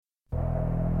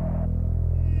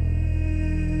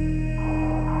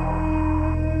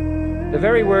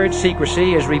very word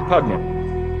secrecy is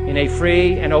repugnant in a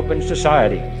free and open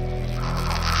society.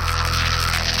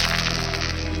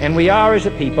 And we are, as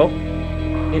a people,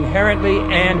 inherently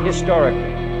and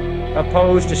historically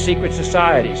opposed to secret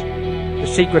societies, to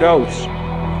secret oaths,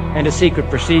 and to secret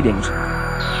proceedings.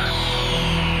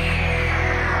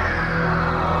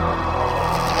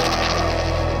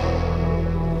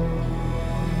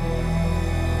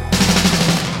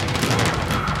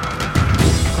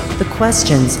 The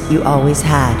questions you always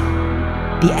had.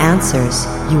 The answers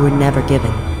you were never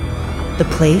given. The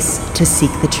place to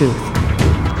seek the truth.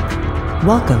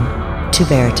 Welcome to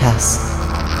Veritas.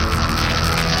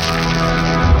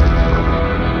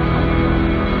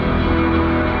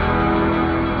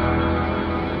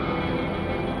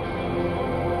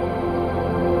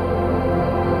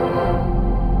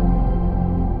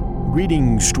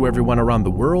 Greetings to everyone around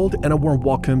the world, and a warm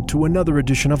welcome to another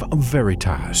edition of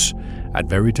Veritas at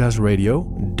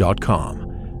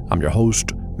veritasradio.com. I'm your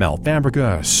host, Mel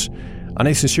Fabregas, and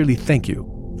I sincerely thank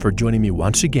you for joining me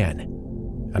once again.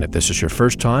 And if this is your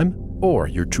first time, or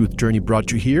your truth journey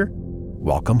brought you here,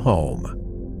 welcome home.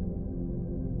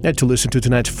 And to listen to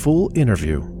tonight's full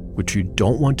interview, which you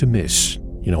don't want to miss,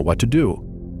 you know what to do.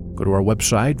 Go to our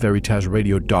website,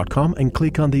 veritasradio.com, and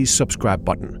click on the subscribe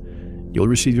button. You'll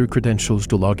receive your credentials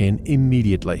to log in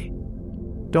immediately.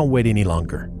 Don't wait any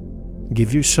longer.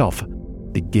 Give yourself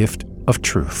the gift of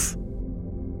truth.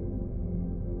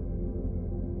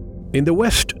 In the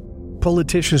West,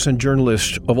 politicians and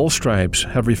journalists of all stripes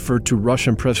have referred to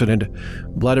Russian President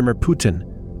Vladimir Putin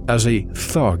as a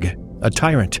thug, a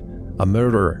tyrant, a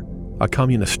murderer, a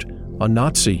communist, a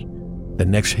Nazi, the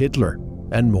next Hitler,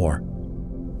 and more.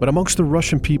 But amongst the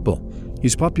Russian people,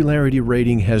 his popularity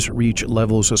rating has reached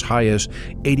levels as high as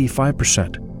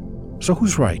 85%. So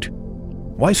who's right?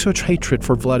 Why such hatred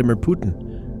for Vladimir Putin?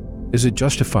 Is it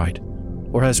justified?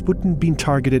 Or has Putin been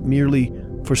targeted merely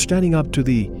for standing up to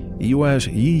the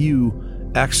US-EU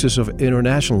axis of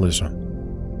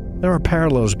internationalism? There are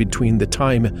parallels between the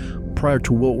time prior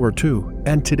to World War II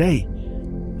and today.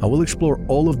 I will explore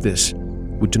all of this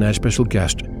with tonight's special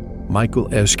guest,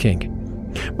 Michael S. King.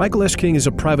 Michael S. King is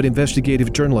a private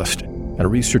investigative journalist and a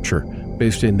researcher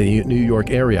based in the New York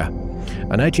area.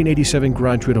 A 1987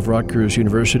 graduate of Rutgers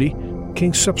University,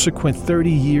 King's subsequent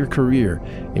 30-year career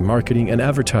in marketing and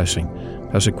advertising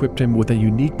has equipped him with a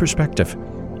unique perspective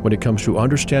when it comes to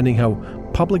understanding how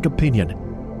public opinion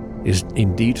is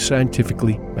indeed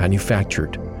scientifically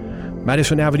manufactured.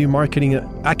 Madison Avenue marketing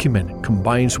acumen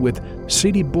combines with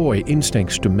city boy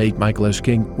instincts to make Michael S.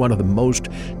 King one of the most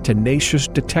tenacious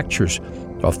detectors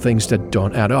of things that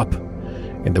don't add up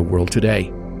in the world today.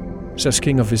 Says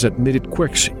King of his admitted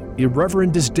quirks,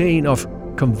 irreverent disdain of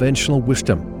conventional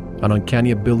wisdom, an uncanny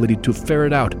ability to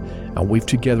ferret out and weave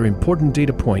together important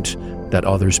data points that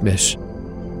others miss.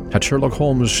 Had Sherlock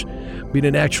Holmes been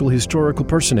an actual historical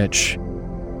personage,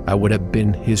 I would have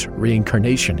been his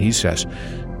reincarnation, he says.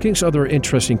 King's other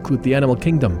interests include the animal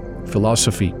kingdom,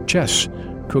 philosophy, chess,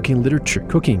 cooking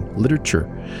literature,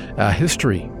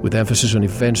 history, with emphasis on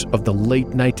events of the late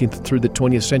 19th through the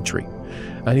 20th century.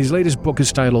 And his latest book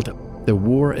is titled The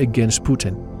War Against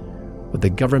Putin, what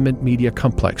the government media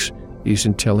complex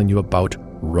isn't telling you about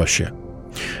Russia.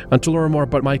 And to learn more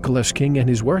about Michael S. King and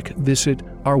his work, visit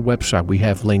our website. We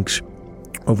have links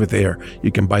over there.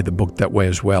 You can buy the book that way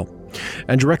as well.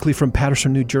 And directly from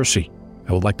Paterson, New Jersey,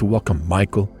 I would like to welcome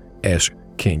Michael S.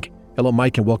 King. Hello,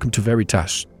 Mike, and welcome to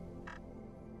Veritas.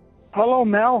 Hello,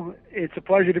 Mel. It's a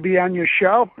pleasure to be on your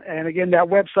show. And again, that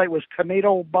website was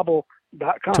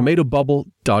tomatobubble.com.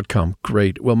 Tomatobubble.com.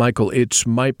 Great. Well, Michael, it's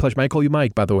my pleasure. I call you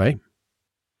Mike, by the way.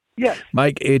 Yes.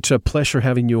 Mike, it's a pleasure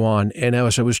having you on. And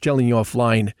as I was telling you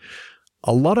offline,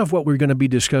 a lot of what we're going to be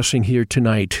discussing here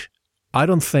tonight, I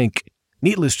don't think,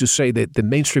 needless to say, that the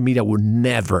mainstream media will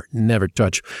never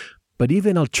touch. But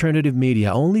even alternative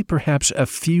media, only perhaps a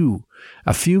few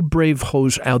brave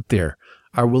hosts out there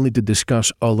are willing to discuss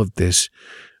all of this.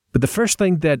 But the first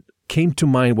thing that came to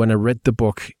mind when I read the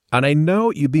book, and I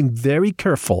know you've been very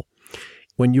careful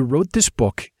when you wrote this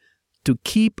book to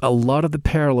keep a lot of the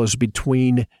parallels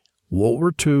between World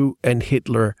War II and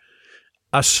Hitler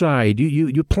aside.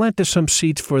 You planted some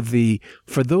seeds for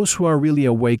those who are really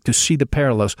awake to see the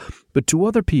parallels. But to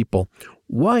other people,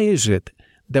 why is it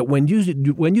that when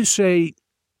you say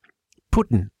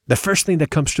Putin, the first thing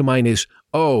that comes to mind is,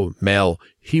 oh, Mel,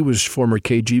 he was former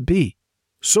KGB.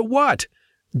 So what?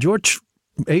 George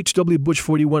H.W. Bush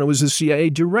 41 was the CIA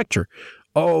director.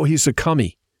 Oh, he's a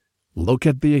commie. Look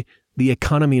at the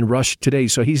economy in Russia today,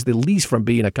 so he's the least from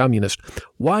being a communist.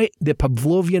 Why the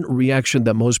Pavlovian reaction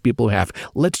that most people have?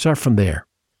 Let's start from there.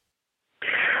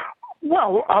 Well,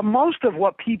 Well, most of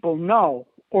what people know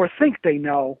or think they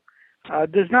know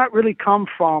does not really come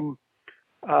from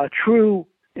true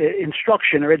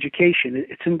instruction or education.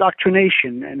 It's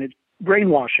indoctrination and it's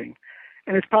brainwashing.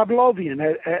 And it's Pavlovian,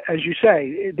 as you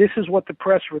say. This is what the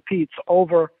press repeats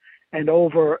over and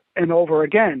over and over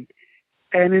again.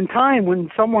 And in time, when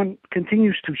someone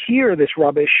continues to hear this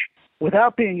rubbish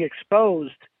without being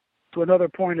exposed to another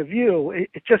point of view,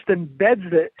 it just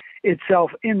embeds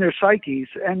itself in their psyches,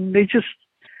 and they just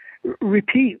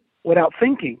repeat without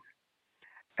thinking.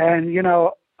 And, it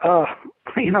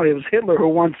was Hitler who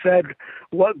once said,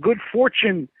 "What good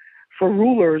fortune for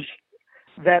rulers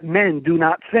that men do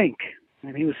not think."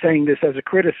 And he was saying this as a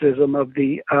criticism of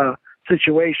the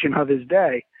situation of his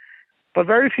day. But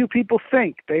very few people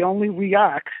think. They only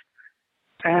react.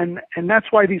 And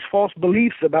that's why these false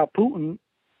beliefs about Putin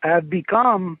have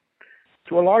become,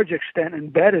 to a large extent,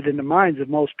 embedded in the minds of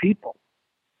most people.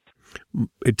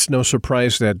 It's no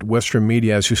surprise that Western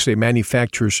media, as you say,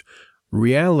 manufactures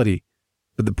reality.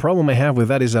 But the problem I have with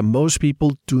that is that most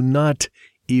people do not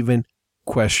even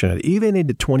question it. Even in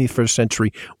the 21st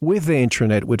century, with the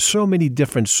internet, with so many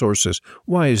different sources.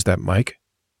 Why is that, Mike?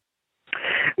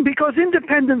 Because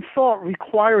independent thought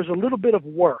requires a little bit of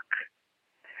work.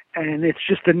 And it's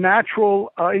just a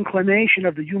natural inclination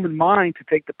of the human mind to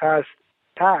take the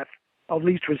path of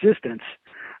least resistance.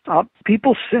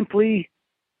 People simply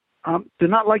do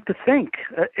not like to think.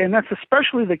 And that's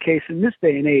especially the case in this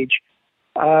day and age.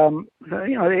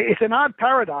 It's an odd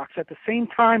paradox. At the same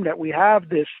time that we have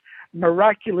this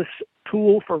miraculous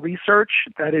tool for research,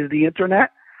 that is the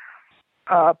internet,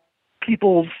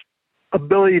 people's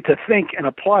ability to think and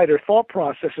apply their thought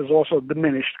process is also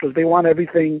diminished because they want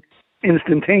everything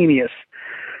instantaneous.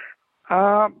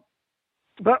 But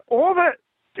all that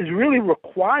is really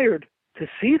required to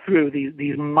see through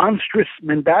these monstrous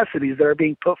mendacities that are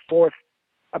being put forth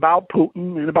about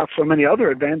Putin and about so many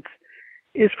other events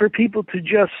is for people to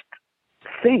just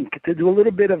think, to do a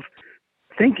little bit of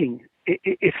thinking.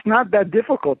 It's not that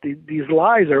difficult. These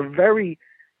lies are very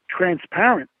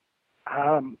transparent.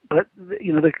 But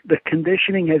the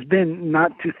conditioning has been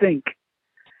not to think.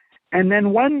 And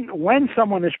then when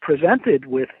someone is presented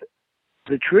with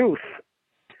the truth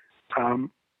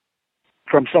from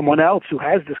someone else who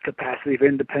has this capacity of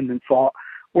independent thought,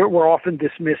 we're often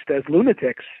dismissed as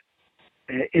lunatics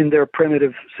in their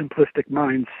primitive, simplistic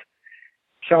minds.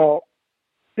 So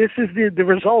this is the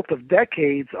result of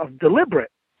decades of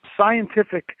deliberate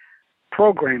scientific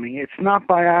programming. It's not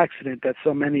by accident that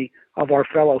so many of our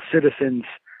fellow citizens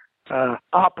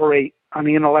operate on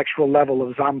the intellectual level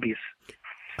of zombies.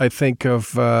 I think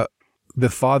of the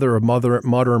father of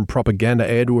modern propaganda,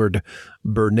 Edward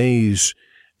Bernays,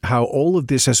 how all of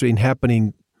this has been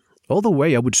happening all the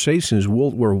way, I would say, since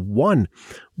World War I.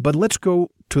 But let's go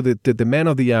to the man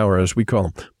of the hour, as we call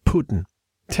him, Putin.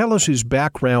 Tell us his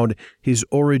background, his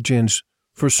origins.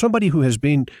 For somebody who has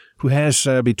between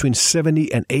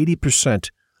 70 and 80%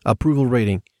 approval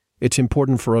rating, it's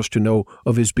important for us to know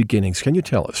of his beginnings. Can you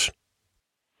tell us?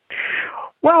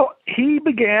 Well, he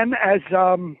began as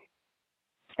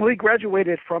he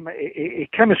graduated from a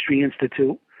chemistry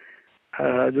institute.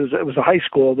 It was a high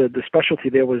school. The specialty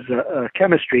there was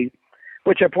chemistry,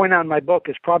 which I point out in my book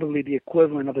is probably the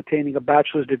equivalent of attaining a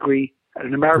bachelor's degree at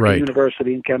an American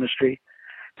university in chemistry.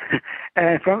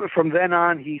 And from then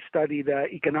on, he studied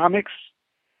economics.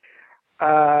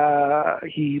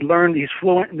 He's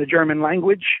fluent in the German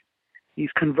language.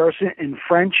 He's conversant in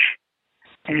French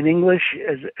and English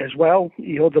as well.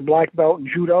 He holds a black belt in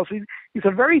judo. So he's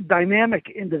a very dynamic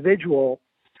individual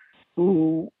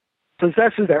who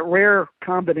possesses that rare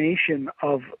combination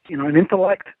of an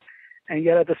intellect, and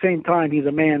yet at the same time he's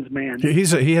a man's man. He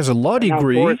has a law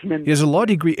degree. He has a law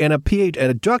degree and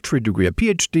a doctorate degree, a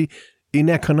PhD in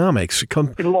economics.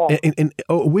 In law.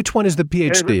 Which one is the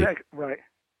PhD? Right.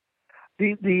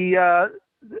 The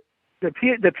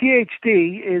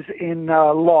PhD is in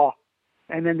law,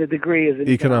 and then the degree is in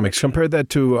economics. Compare that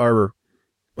to our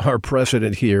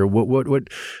president here. What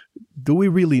do we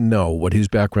really know what his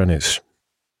background is?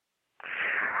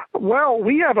 Well,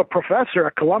 we have a professor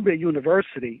at Columbia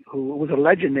University who was a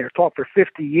legend there, taught for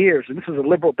 50 years, and this is a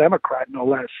liberal Democrat, no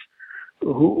less,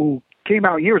 who came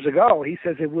out years ago. He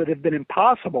says it would have been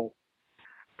impossible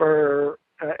for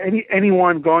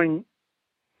anyone going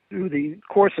through the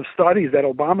course of studies that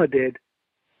Obama did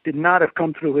not have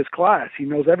come through his class. He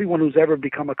knows everyone who's ever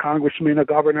become a congressman, a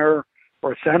governor,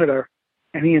 or a senator,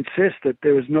 and he insists that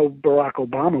there was no Barack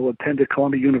Obama who attended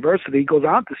Columbia University. He goes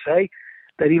on to say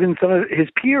that even some of his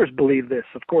peers believe this.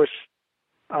 Of course,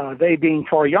 they being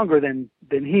far younger than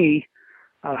he,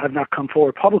 have not come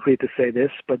forward publicly to say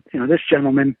this, but this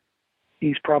gentleman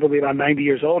He's probably about 90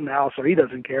 years old now, so he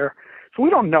doesn't care. So we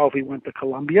don't know if he went to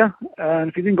Columbia. And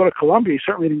if he didn't go to Columbia, he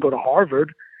certainly didn't go to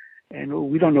Harvard. And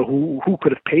we don't know who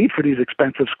could have paid for these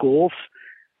expensive schools.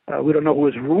 We don't know who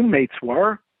his roommates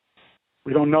were.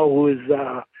 We don't know who his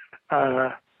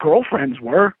girlfriends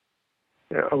were.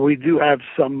 We do have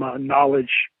some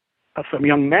knowledge of some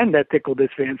young men that tickled his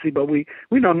fancy, but we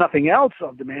know nothing else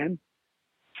of the man.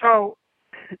 So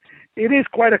it is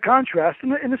quite a contrast.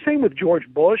 And the same with George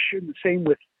Bush, and the same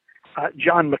with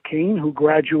John McCain, who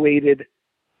graduated,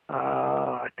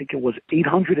 I think it was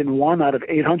 801 out of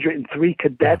 803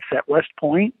 cadets at West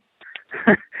Point.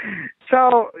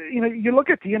 So, you look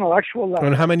at the intellectual level.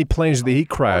 And how many planes did he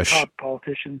crash? Top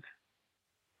politicians.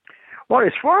 Well,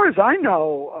 as far as I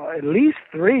know, at least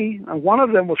 3. One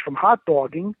of them was from hot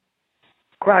dogging.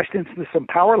 Crashed into some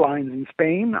power lines in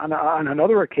Spain. On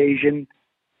another occasion,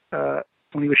 when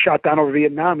he was shot down over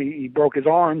Vietnam, he broke his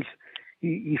arms.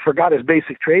 He forgot his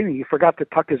basic training. He forgot to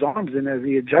tuck his arms in as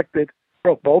he ejected,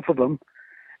 broke both of them.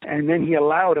 And then he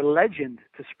allowed a legend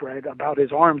to spread about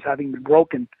his arms having been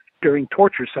broken during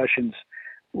torture sessions,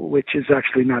 which is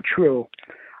actually not true.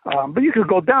 But you could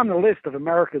go down the list of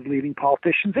America's leading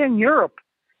politicians in Europe,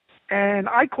 and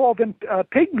I call them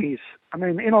pygmies. I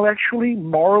mean, intellectually,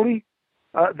 morally,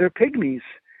 they're pygmies.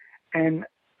 And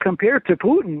compared to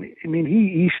Putin, I mean,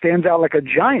 he stands out like a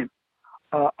giant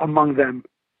among them.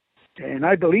 And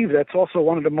I believe that's also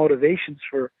one of the motivations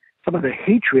for some of the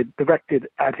hatred directed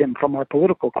at him from our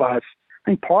political class.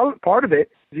 I think part of it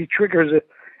is he triggers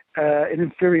an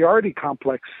inferiority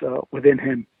complex within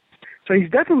him. So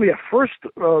he's definitely a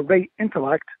first-rate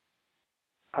intellect,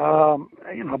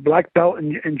 black belt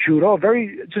in judo,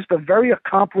 just a very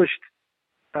accomplished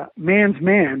man's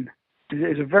man.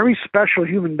 Is a very special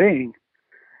human being.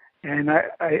 And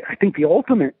I think the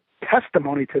ultimate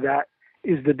testimony to that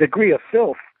is the degree of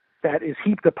filth that is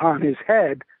heaped upon his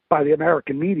head by the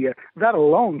American media. That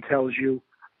alone tells you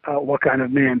what kind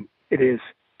of man it is.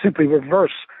 Simply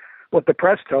reverse what the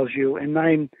press tells you, and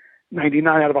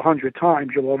 99 out of 100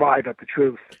 times you'll arrive at the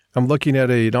truth. I'm looking at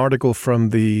an article from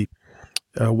the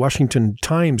Washington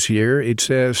Times here. It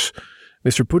says,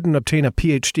 Mr. Putin obtained a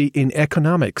PhD in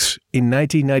economics in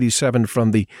 1997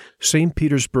 from the St.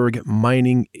 Petersburg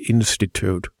Mining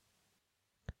Institute.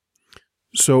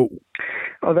 So,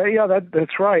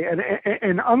 that's right.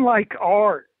 And unlike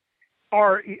our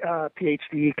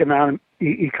PhD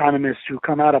economists who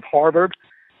come out of Harvard,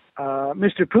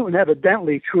 Mr. Putin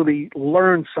evidently truly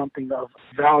learned something of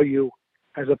value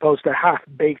as opposed to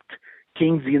half-baked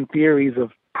Keynesian theories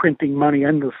of printing money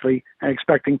endlessly and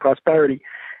expecting prosperity.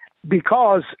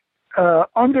 Because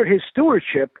under his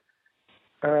stewardship,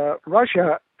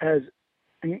 Russia has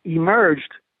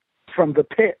emerged from the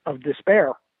pit of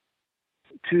despair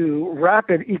to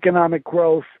rapid economic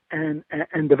growth and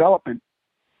development.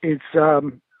 And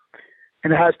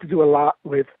it has to do a lot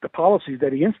with the policies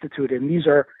that he instituted. And these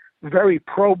are very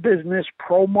pro-business,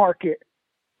 pro-market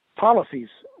policies.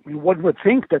 I mean, one would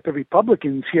think that the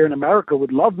Republicans here in America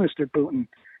would love Mr. Putin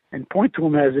and point to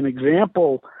him as an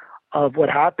example of what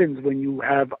happens when you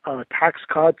have tax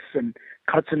cuts and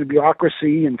cuts in the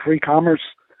bureaucracy and free commerce.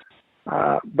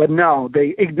 But no,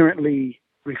 they ignorantly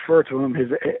refer to him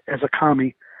as a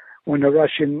commie when the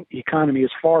Russian economy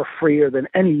is far freer than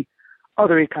any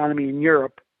other economy in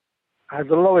Europe, has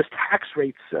the lowest tax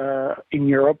rates in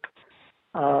Europe.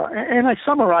 And I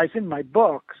summarize in my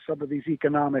book some of these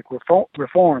economic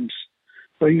reforms.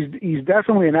 So he's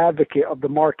definitely an advocate of the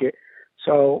market.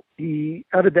 So he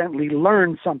evidently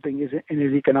learned something in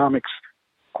his economics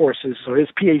courses. So his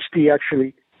PhD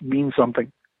actually means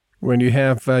something. When you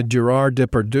have Gerard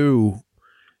Depardieu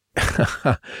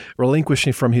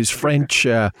relinquishing from his French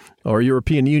or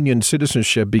European Union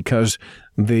citizenship because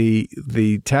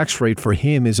the tax rate for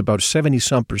him is about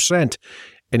 70-some%,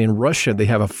 and in Russia they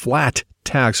have a flat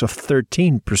tax of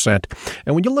 13%.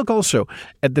 And when you look also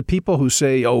at the people who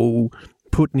say, "Oh,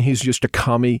 Putin, he's just a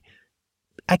commie,"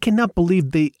 I cannot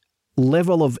believe the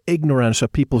level of ignorance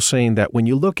of people saying that. When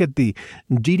you look at the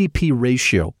GDP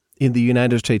ratio in the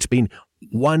United States being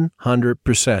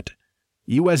 100%,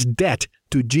 U.S. debt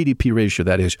to GDP ratio,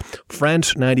 that is,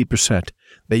 France 90%,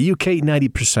 the UK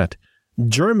 90%,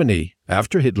 Germany,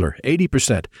 after Hitler,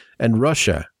 80%, and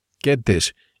Russia, get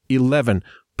this, 11%.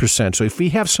 So if we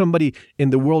have somebody in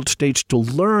the world stage to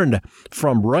learn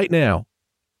from right now,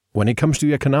 when it comes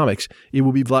to economics, it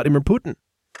will be Vladimir Putin.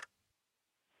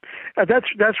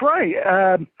 That's right.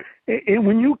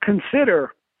 When you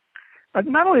consider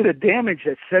not only the damage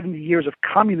that 70 years of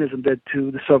communism did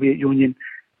to the Soviet Union,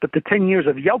 but the 10 years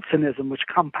of Yeltsinism, which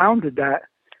compounded that,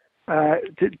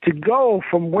 to go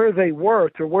from where they were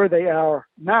to where they are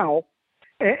now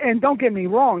And don't get me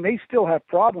wrong, they still have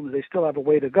problems. They still have a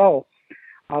way to go.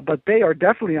 But they are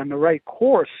definitely on the right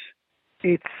course.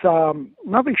 It's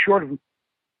nothing short of,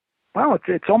 well,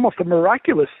 it's almost a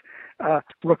miraculous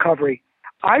recovery.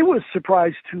 I was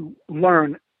surprised to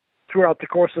learn throughout the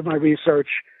course of my research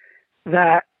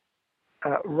that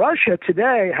Russia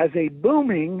today has a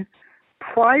booming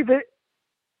private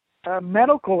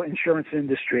medical insurance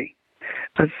industry.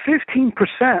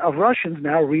 15% of Russians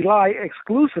now rely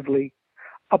exclusively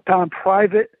upon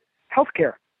private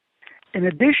healthcare. An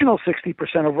additional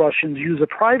 60% of Russians use a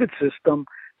private system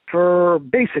for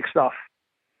basic stuff.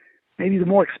 Maybe the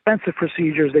more expensive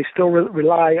procedures, they still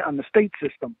rely on the state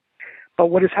system. But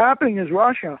what is happening in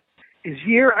Russia is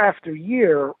year after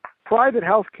year, private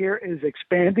healthcare is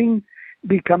expanding,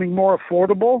 becoming more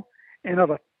affordable and of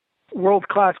a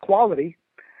world-class quality.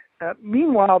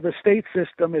 Meanwhile, the state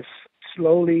system is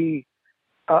slowly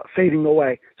fading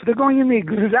away. So they're going in the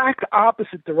exact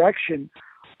opposite direction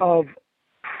of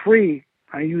free,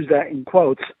 I use that in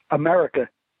quotes, America.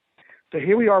 So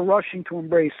here we are rushing to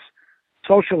embrace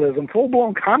socialism,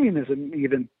 full-blown communism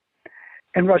even,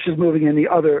 and Russia's moving in the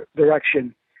other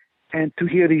direction. And to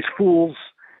hear these fools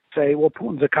say, well,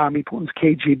 Putin's a commie, Putin's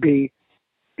KGB,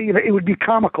 it would be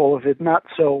comical if it's not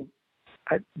so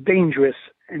dangerous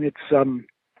in its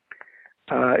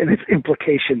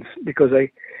implications, because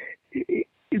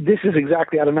this is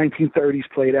exactly how the 1930s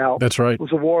played out. That's right. It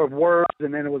was a war of words,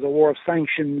 and then it was a war of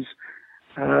sanctions.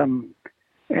 And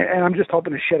I'm just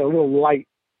hoping to shed a little light,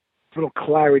 a little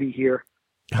clarity here.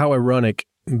 How ironic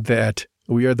that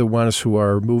we are the ones who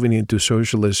are moving into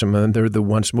socialism, and they're the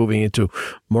ones moving into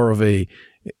more of a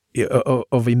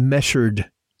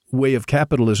measured way of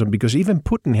capitalism. Because even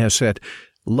Putin has said,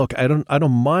 "Look, I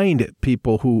don't mind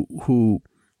people who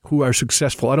are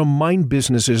successful. I don't mind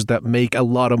businesses that make a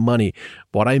lot of money.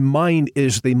 What I mind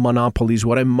is the monopolies.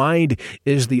 What I mind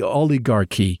is the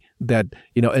oligarchy that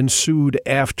ensued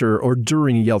after or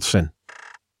during Yeltsin."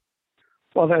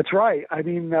 Well, that's right. I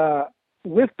mean,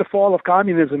 with the fall of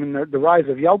communism and the rise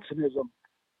of Yeltsinism,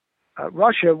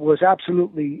 Russia was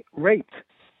absolutely raped.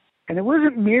 And it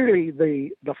wasn't merely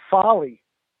the folly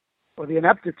or the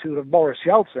ineptitude of Boris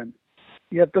Yeltsin.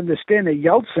 You have to understand that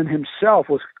Yeltsin himself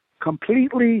was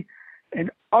completely and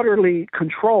utterly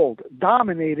controlled,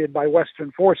 dominated by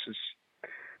Western forces.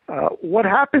 What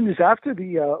happened is after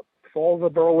the fall of the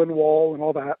Berlin Wall and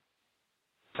all that,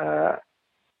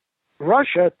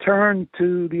 Russia turned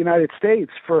to the United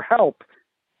States for help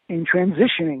in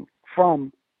transitioning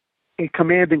from a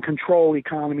command and control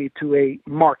economy to a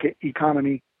market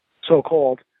economy,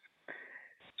 so-called.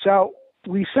 So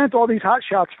we sent all these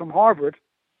hotshots from Harvard,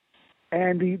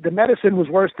 and the medicine was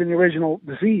worse than the original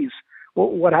disease. Well,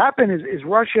 what happened is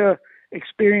Russia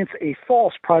experienced a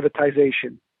false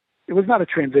privatization. It was not a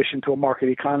transition to a market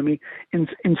economy.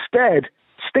 Instead,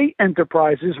 state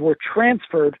enterprises were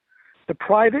transferred to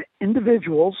private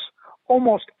individuals,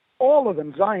 almost all of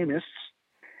them Zionists,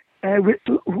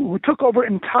 who took over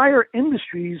entire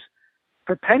industries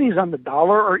for pennies on the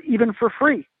dollar or even for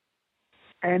free.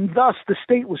 And thus the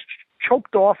state was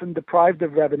choked off and deprived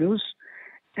of revenues.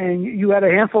 And you had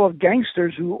a handful of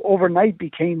gangsters who overnight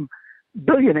became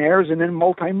billionaires and then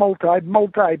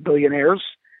multi-billionaires.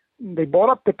 They bought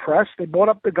up the press. They bought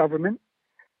up the government.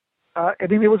 I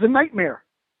mean, it was a nightmare.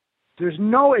 There's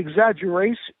no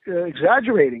exaggerating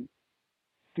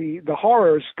the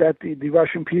horrors that the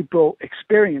Russian people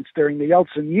experienced during the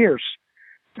Yeltsin years.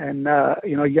 And,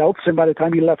 Yeltsin, by the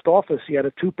time he left office, he had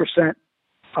a 2%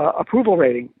 approval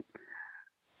rating.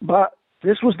 But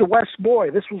this was the West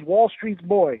boy. This was Wall Street's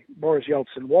boy, Boris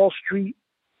Yeltsin. Wall Street,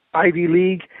 Ivy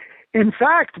League. In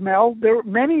fact, Mel,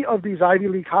 many of these Ivy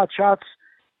League hotshots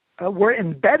were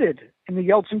embedded in the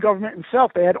Yeltsin government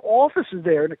itself. They had offices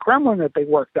there in the Kremlin that they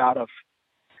worked out of.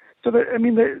 So,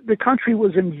 the country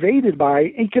was invaded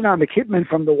by economic hitmen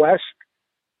from the West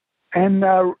and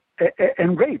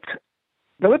raped,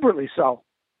 deliberately so.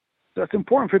 So it's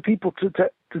important for people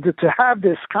to have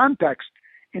this context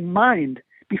in mind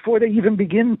before they even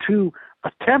begin to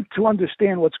attempt to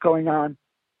understand what's going on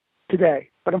today.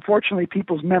 But unfortunately,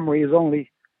 people's memory is only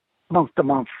month to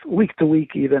month, week to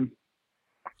week even.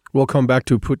 We'll come back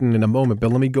to Putin in a moment,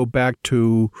 but let me go back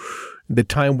to the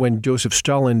time when Joseph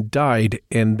Stalin died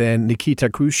and then Nikita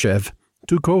Khrushchev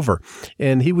took over.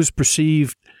 And he was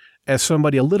perceived as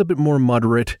somebody a little bit more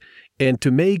moderate, and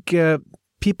to make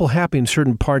people happy in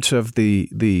certain parts of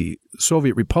the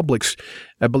Soviet republics.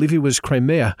 I believe it was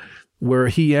Crimea, where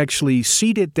he actually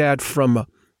ceded that from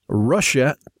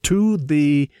Russia to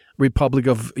the Republic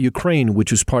of Ukraine,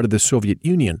 which was part of the Soviet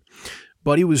Union.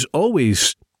 But he was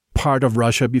always part of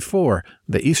Russia before.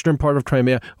 The eastern part of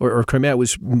Crimea, or Crimea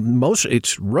was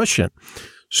it's Russian.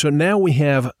 So now we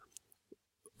have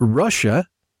Russia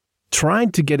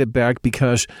trying to get it back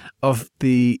because of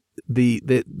the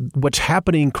what's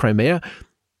happening in Crimea.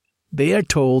 They are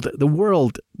told, the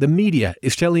world, the media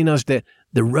is telling us that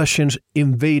the Russians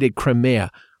invaded Crimea.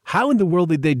 How in the world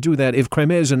did they do that if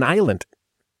Crimea is an island?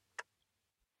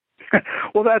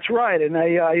 Well, that's right, and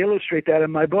I illustrate that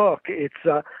in my book. It's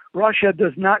Russia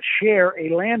does not share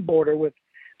a land border with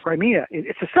Crimea.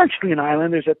 It's essentially an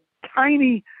island. There's a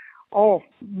tiny,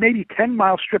 maybe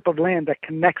 10-mile strip of land that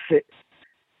connects it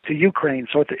to Ukraine.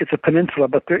 So it's a peninsula,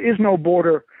 but there is no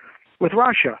border with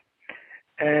Russia.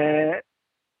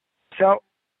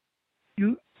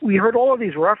 We heard all of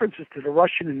these references to the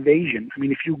Russian invasion. I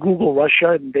mean, if you Google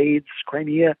Russia invades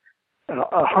Crimea,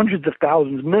 hundreds of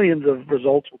thousands, millions of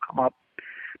results will come up.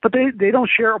 But they don't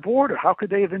share a border. How could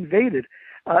they have invaded?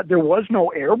 There was no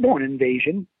airborne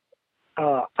invasion,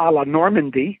 a la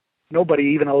Normandy. Nobody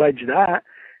even alleged that.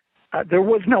 There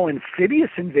was no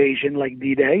amphibious invasion like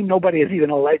D-Day. Nobody has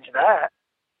even alleged that.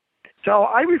 So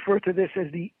I refer to this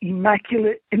as the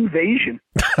Immaculate Invasion.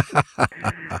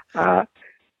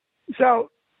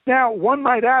 So now one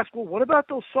might ask, well, what about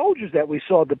those soldiers that we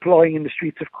saw deploying in the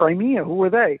streets of Crimea? Who were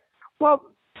they? Well,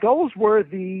 those were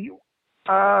the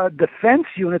defense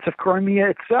units of Crimea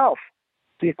itself,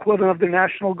 the equivalent of the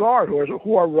National Guard,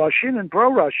 who are Russian and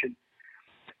pro-Russian.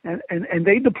 And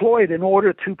they deployed in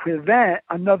order to prevent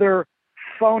another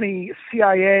phony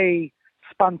CIA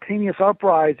spontaneous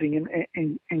uprising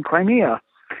in Crimea.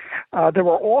 There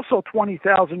were also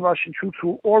 20,000 Russian troops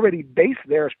who were already based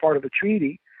there as part of the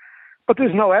treaty, but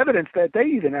there's no evidence that they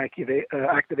even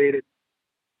activated.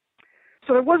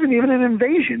 So it wasn't even an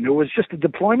invasion. It was just a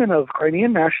deployment of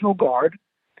Crimean National Guard,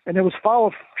 and it was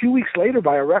followed a few weeks later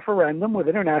by a referendum with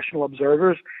international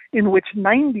observers in which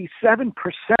 97%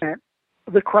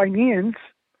 of the Crimeans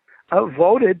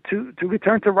voted to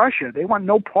return to Russia. They want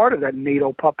no part of that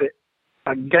NATO puppet,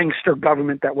 a gangster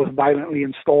government that was violently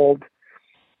installed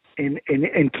in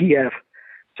Kiev.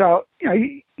 So,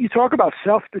 you talk about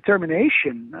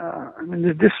self-determination. I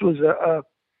mean, this was a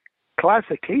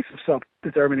classic case of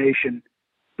self-determination.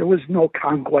 There was no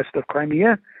conquest of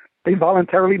Crimea. They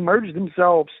voluntarily merged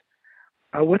themselves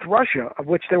with Russia, of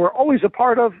which they were always a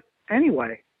part of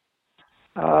anyway.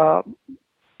 But,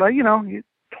 you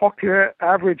talk to your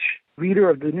average reader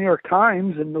of the New York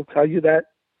Times, and they'll tell you that,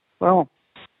 well,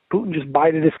 Putin just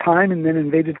bided his time and then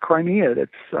invaded Crimea.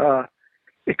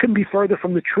 It couldn't be further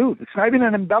from the truth. It's not even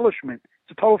an embellishment.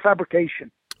 It's a total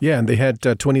fabrication. Yeah, and they had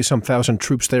 20-some thousand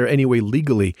troops there anyway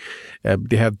legally.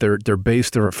 They have their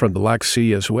base there from the Black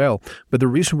Sea as well. But the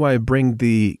reason why I bring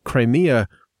the Crimea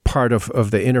part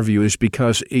of the interview is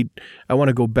because I want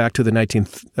to go back to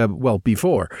the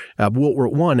before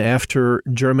World War I, after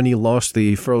Germany lost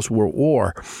the First World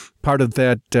War. Part of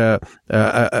that,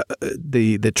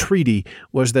 the treaty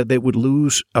was that they would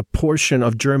lose a portion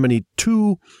of Germany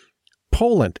to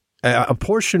Poland, a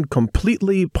portion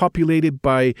completely populated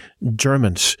by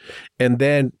Germans. And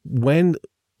then when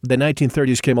the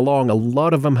 1930s came along, a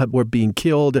lot of them were being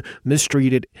killed,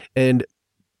 mistreated, and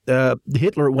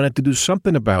Hitler wanted to do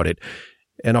something about it.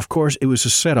 And of course, it was a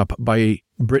setup by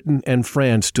Britain and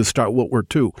France to start World War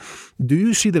II. Do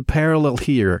you see the parallel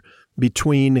here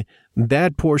between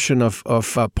that portion of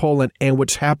Poland and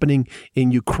what's happening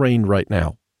in Ukraine right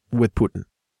now with Putin?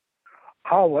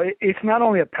 Oh, it's not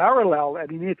only a parallel. I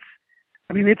mean,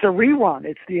 it's a rerun.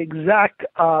 It's the exact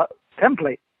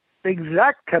template. The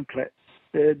exact template.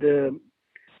 The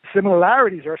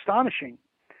similarities are astonishing.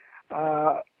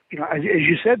 As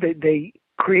you said, they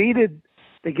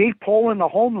gave Poland a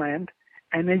homeland,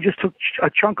 and they just took a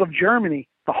chunk of Germany,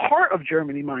 the heart of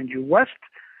Germany, mind you,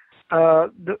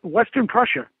 the Western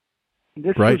Prussia.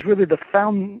 This was really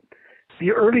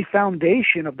the early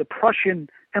foundation of the Prussian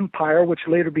Empire, which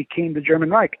later became the German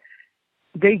Reich.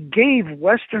 They gave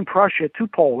Western Prussia to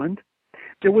Poland.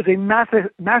 There was a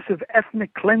massive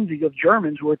ethnic cleansing of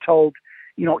Germans who were told,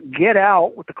 get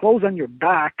out with the clothes on your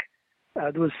back.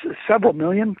 There was several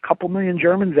million, couple million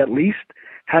Germans at least,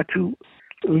 had to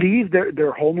leave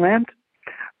their homeland.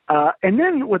 And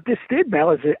then what this did,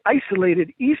 Mel, is it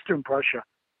isolated Eastern Prussia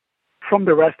from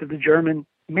the rest of the German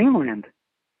mainland,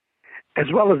 as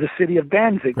well as the city of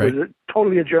Danzig. Right. It was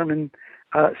totally a German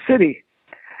city.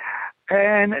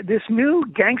 And this new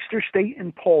gangster state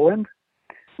in Poland,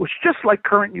 which just like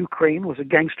current Ukraine was a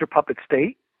gangster puppet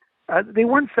state, they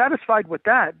weren't satisfied with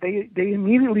that. They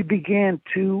immediately began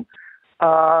to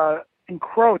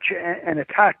encroach and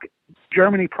attack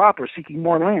Germany proper, seeking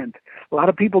more land. A lot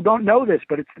of people don't know this,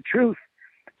 but it's the truth.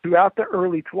 Throughout the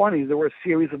early 20s, there were a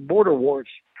series of border wars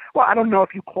well, I don't know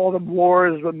if you call them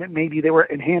wars, but maybe they were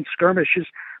enhanced skirmishes,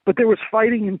 but there was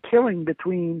fighting and killing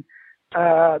between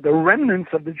the remnants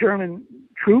of the German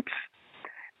troops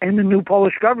and the new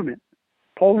Polish government.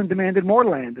 Poland demanded more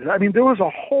land. I mean, there was a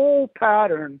whole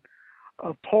pattern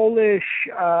of Polish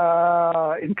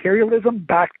imperialism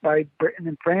backed by Britain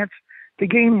and France to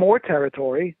gain more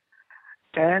territory.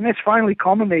 And it's finally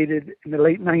culminated in the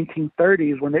late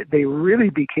 1930s when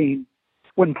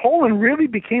when Poland really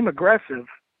became aggressive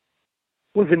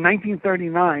was in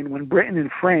 1939 when Britain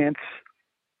and France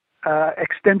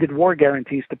extended war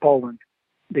guarantees to Poland.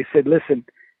 They said, listen,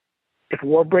 if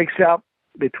war breaks out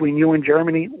between you and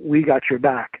Germany, we got your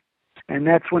back. And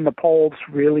that's when the Poles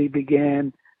really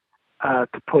began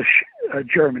to push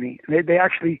Germany. There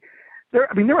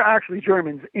were actually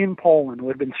Germans in Poland who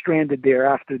had been stranded there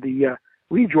after the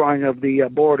redrawing of the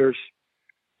borders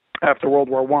after World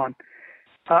War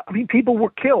I. People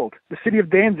were killed. The city of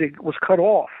Danzig was cut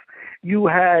off. You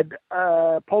had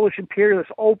Polish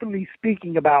imperialists openly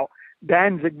speaking about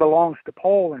Danzig belongs to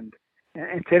Poland.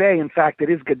 And today, in fact, it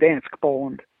is Gdansk,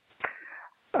 Poland.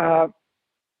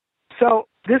 So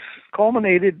this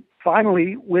culminated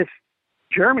finally with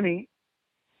Germany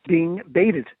being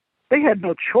baited. They had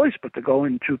no choice but to go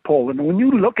into Poland. And when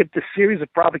you look at the series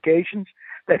of provocations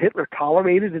that Hitler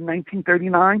tolerated in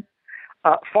 1939,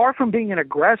 far from being an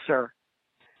aggressor,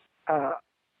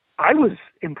 I was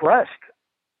impressed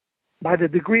by the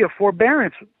degree of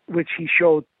forbearance which he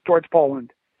showed towards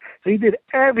Poland. So he did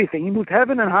everything. He moved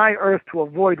heaven and high earth to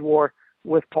avoid war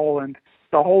with Poland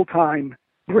the whole time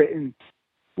Britain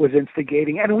was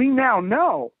instigating. And we now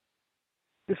know,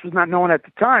 this was not known at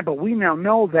the time, but we now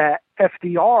know that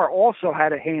FDR also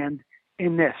had a hand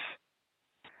in this.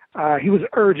 He was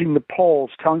urging the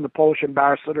Poles, telling the Polish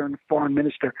ambassador and foreign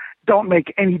minister, don't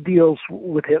make any deals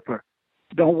with Hitler.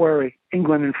 Don't worry,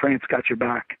 England and France got your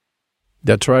back.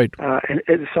 That's right.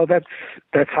 And so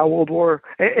that's how World War.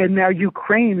 And now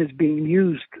Ukraine is being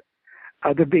used.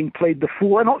 They're being played the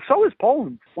fool, and so is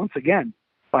Poland. Once again,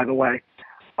 by the way,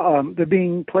 they're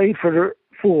being played for their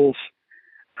fools.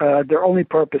 Their only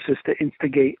purpose is to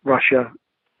instigate Russia,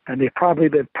 and they've probably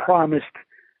been promised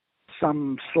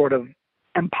some sort of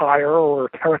empire or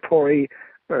territory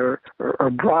or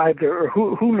bribed or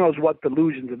who knows what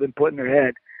delusions have been put in their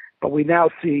head. But we now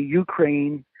see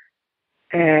Ukraine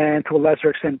and to a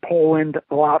lesser extent Poland,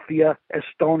 Latvia,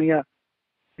 Estonia,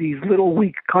 these little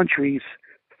weak countries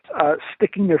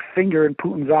sticking their finger in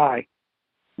Putin's eye.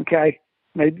 Okay?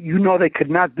 Now, you know they could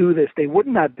not do this. They would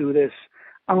not do this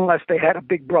unless they had a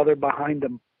big brother behind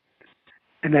them,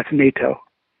 and that's NATO.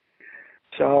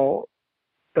 So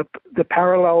the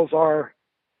parallels are,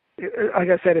 like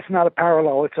I said, it's not a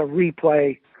parallel. It's a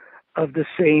replay of the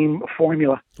same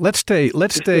formula. Let's stay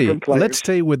with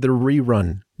the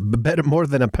rerun. Better, more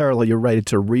than a parallel. You're right.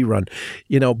 It's a rerun.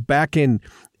 You know, back in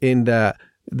the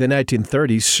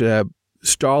 1930s,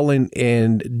 Stalin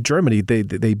and Germany,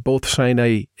 they both signed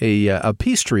a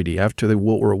peace treaty after the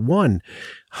World War I.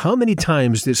 How many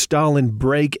times did Stalin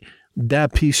break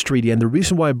that peace treaty? And the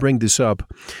reason why I bring this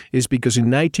up is because in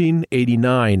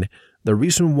 1989, the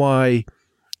reason why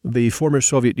the former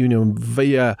Soviet Union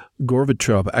via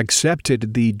Gorbachev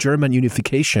accepted the German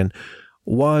unification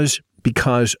was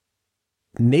because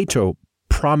NATO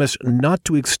promised not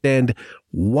to extend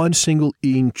one single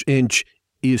inch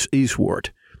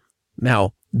eastward.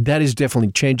 Now, that is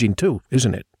definitely changing too,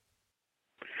 isn't it?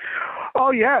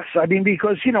 Oh, yes. I mean,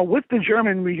 because, with the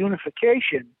German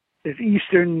reunification, if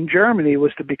Eastern Germany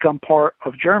was to become part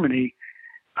of Germany,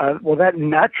 that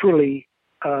naturally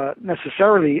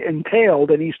necessarily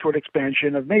entailed an eastward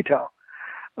expansion of NATO.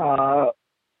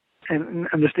 And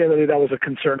understandably, that was a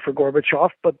concern for Gorbachev,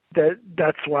 but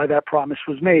that's why that promise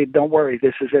was made. Don't worry,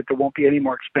 this is it. There won't be any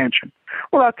more expansion.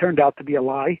 Well, that turned out to be a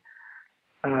lie.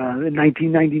 In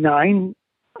 1999,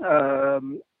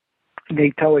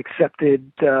 NATO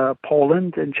accepted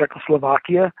Poland and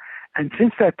Czechoslovakia, and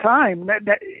since that time,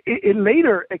 it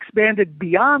later expanded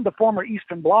beyond the former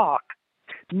Eastern Bloc.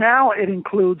 Now it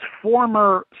includes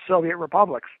former Soviet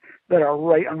republics that are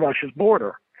right on Russia's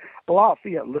border: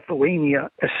 Latvia,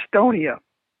 Lithuania, Estonia,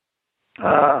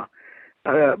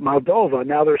 Moldova.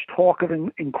 Now there's talk of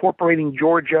incorporating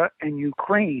Georgia and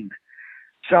Ukraine.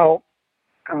 So,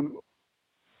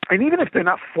 and even if they're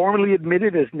not formally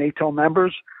admitted as NATO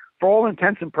members, for all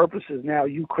intents and purposes now,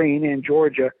 Ukraine and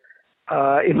Georgia,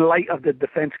 in light of the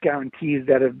defense guarantees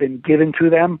that have been given to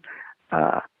them,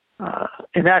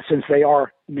 in essence, they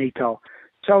are NATO.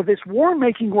 So this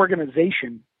war-making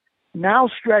organization now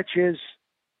stretches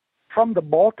from the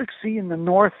Baltic Sea in the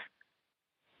north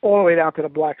all the way down to the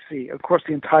Black Sea, of course,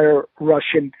 the entire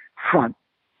Russian front.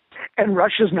 And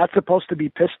Russia's not supposed to be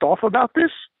pissed off about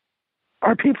this?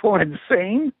 Are people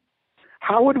insane?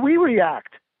 How would we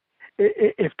react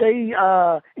if they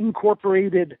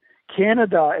incorporated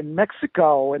Canada and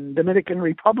Mexico and Dominican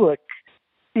Republic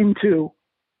into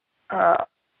a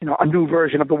new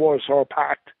version of the Warsaw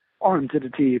Pact, armed to the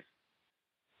teeth?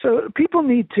 So people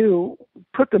need to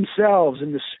put themselves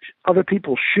in other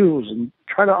people's shoes and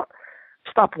try to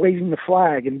stop waving the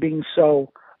flag and being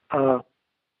so,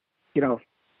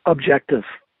 objective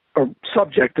or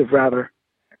subjective, rather.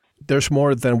 There's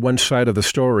more than one side of the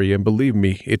story, and believe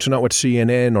me, it's not what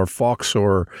CNN or Fox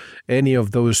or any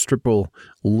of those triple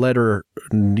letter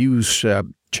news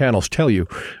channels tell you.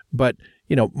 But,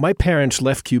 my parents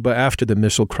left Cuba after the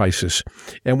missile crisis.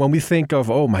 And when we think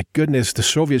of, oh my goodness, the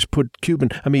Soviets put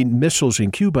missiles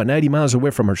in Cuba 90 miles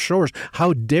away from our shores,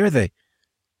 how dare they?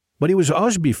 But it was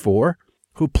us before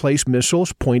who placed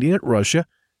missiles pointing at Russia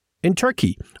in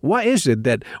Turkey. Why is it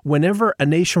that whenever a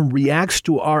nation reacts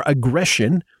to our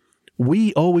aggression,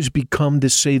 we always become the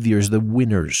saviors, the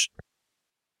winners?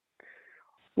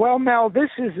 Well, Mel,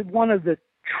 this is one of the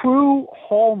true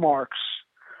hallmarks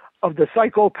of the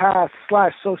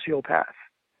psychopath/sociopath.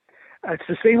 It's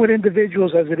the same with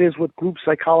individuals as it is with group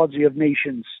psychology of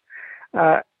nations.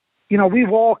 We've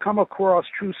all come across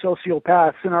true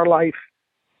sociopaths in our life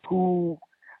who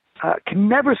can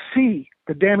never see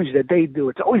the damage that they do.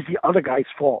 It's always the other guy's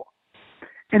fault.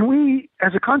 And we,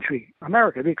 as a country,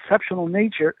 America, the exceptional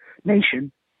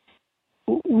nation,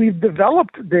 we've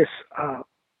developed this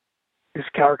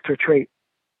character trait,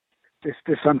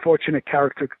 this unfortunate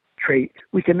character trait.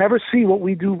 We can never see what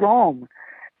we do wrong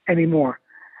anymore.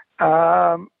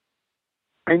 And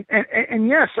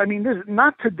yes, this is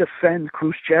not to defend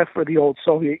Khrushchev or the old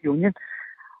Soviet Union,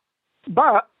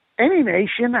 but any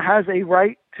nation has a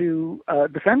right to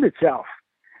defend itself.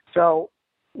 So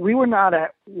we were not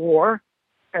at war,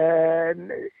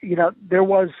 and there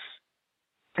was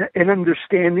an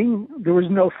understanding. There was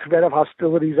no threat of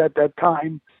hostilities at that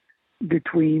time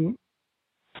between.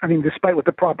 Despite what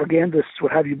the propagandists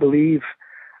would have you believe,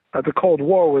 the Cold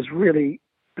War was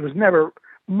there was never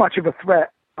much of a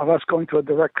threat of us going to a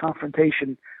direct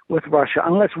confrontation with Russia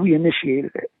unless we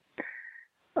initiated it.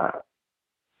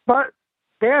 But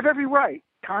they have every right,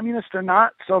 communist or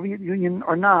not, Soviet Union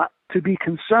or not, to be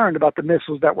concerned about the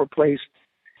missiles that were placed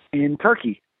in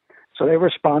Turkey. So they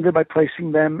responded by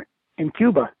placing them in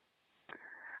Cuba.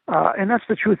 And that's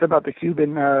the truth about the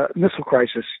Cuban missile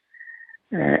crisis.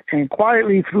 And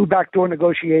quietly, through backdoor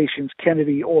negotiations,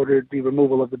 Kennedy ordered the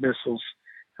removal of the missiles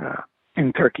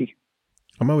in Turkey.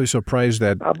 I'm always surprised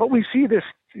that... But we see this...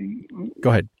 Go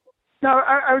ahead. No,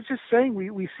 I was just saying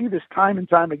we see this time and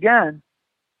time again.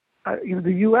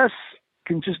 The U.S.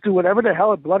 can just do whatever the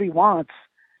hell it bloody wants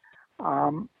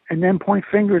and then point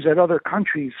fingers at other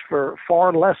countries for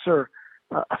far lesser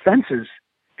offenses.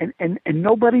 And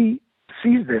nobody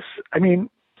sees this.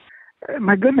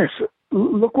 My goodness...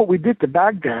 Look what we did to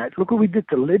Baghdad. Look what we did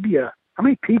to Libya. How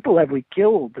many people have we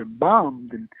killed and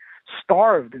bombed and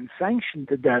starved and sanctioned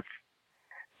to death?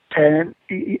 And,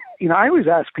 I always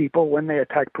ask people when they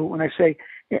attack Putin, I say,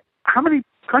 how many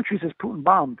countries has Putin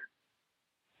bombed?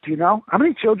 Do you know? How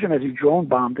many children has he drone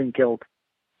bombed and killed?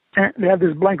 And they have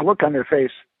this blank look on their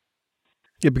face.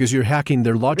 Yeah, because you're hacking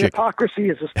their logic. The hypocrisy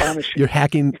is astonishing. You're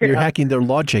hacking their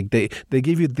logic. They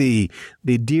give you the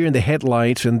deer in the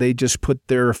headlights, and they just put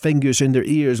their fingers in their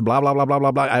ears. Blah blah blah blah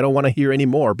blah blah. I don't want to hear any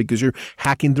more because you're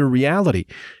hacking their reality.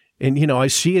 And I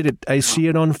see it. I see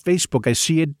it on Facebook. I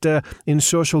see it in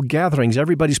social gatherings.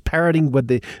 Everybody's parroting what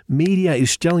the media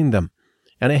is telling them.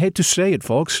 And I hate to say it,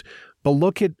 folks, but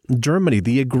look at Germany.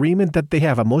 The agreement that they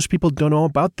have. And most people don't know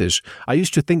about this. I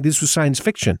used to think this was science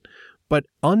fiction. But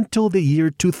until the year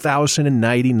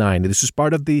 2099, this is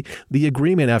part of the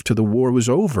agreement after the war was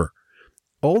over,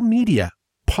 all media,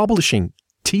 publishing,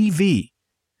 TV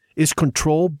is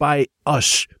controlled by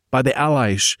us, by the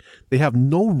Allies. They have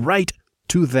no right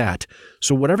to that.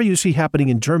 So whatever you see happening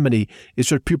in Germany is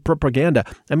sort of pure propaganda.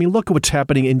 Look at what's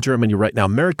happening in Germany right now.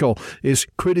 Merkel is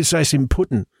criticizing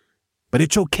Putin. But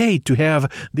it's okay to have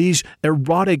these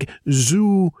erotic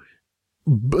zoo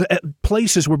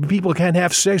places where people can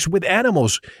have sex with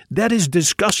animals. That is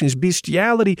disgusting. It's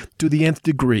bestiality to the nth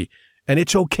degree. And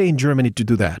it's okay in Germany to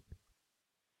do that.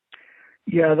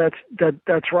 Yeah,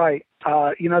 that's right.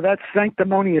 That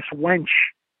sanctimonious wench,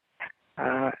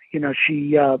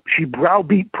 she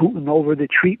browbeat Putin over the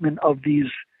treatment of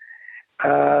these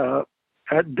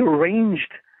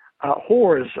deranged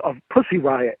whores of Pussy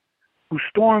Riot who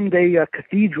stormed a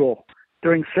cathedral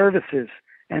during services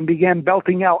and began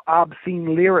belting out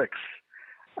obscene lyrics.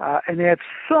 And they had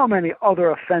so many other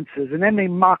offenses. And then they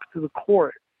mocked the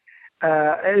court.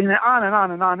 and on and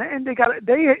on and on. And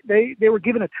they were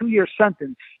given a 2-year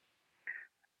sentence.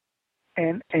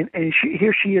 And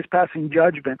here she is passing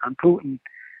judgment on Putin.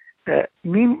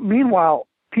 Meanwhile,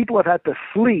 people have had to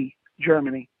flee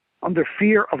Germany under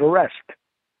fear of arrest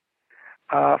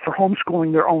for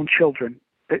homeschooling their own children.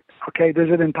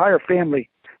 There's an entire family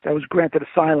that was granted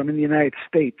asylum in the United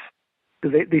States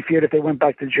because they feared if they went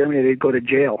back to Germany, they'd go to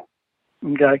jail.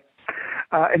 Okay,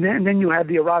 and then you have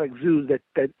the erotic zoos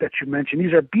that you mentioned.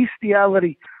 These are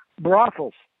bestiality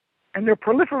brothels, and they're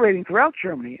proliferating throughout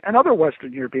Germany and other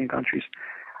Western European countries,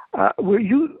 where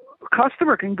a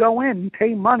customer can go in and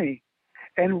pay money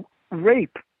and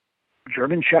rape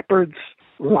German shepherds,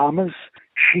 llamas,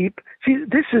 sheep. See,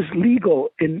 this is legal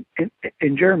in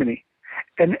Germany,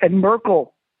 and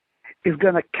Merkel is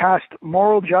going to cast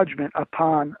moral judgment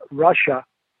upon Russia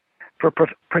for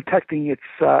protecting its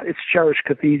cherished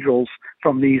cathedrals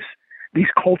from these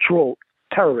cultural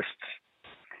terrorists.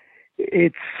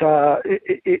 It's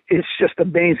just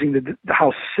amazing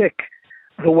how sick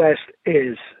the West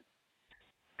is,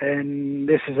 and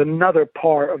this is another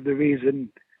part of the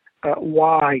reason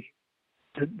why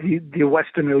the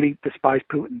Western elite despise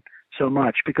Putin so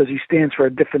much, because he stands for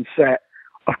a different set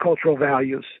of cultural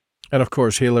values. And of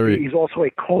course, Hillary. He's also a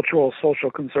cultural,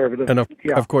 social conservative. And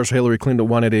of course, Hillary Clinton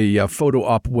wanted a photo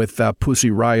op with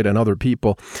Pussy Riot and other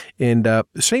people. And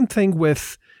same thing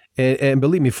with, and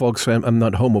believe me, folks, I'm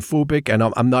not homophobic and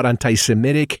I'm not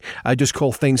anti-Semitic. I just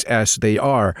call things as they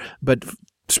are. But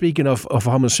speaking of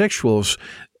homosexuals,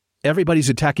 everybody's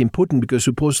attacking Putin because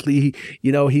supposedly,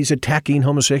 he's attacking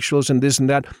homosexuals and this and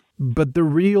that. But the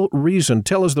real reason,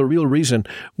 tell us the real reason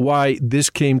why this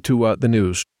came to the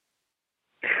news.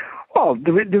 Well,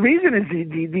 the reason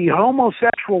is the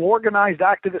homosexual organized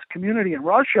activist community in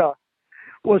Russia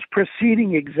was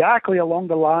proceeding exactly along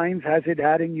the lines as it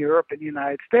had in Europe and the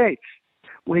United States,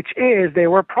 which is they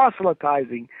were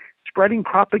proselytizing, spreading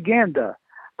propaganda,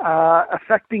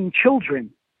 affecting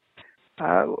children.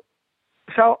 The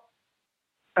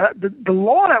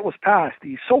law that was passed,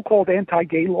 the so-called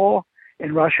anti-gay law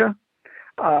in Russia,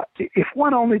 if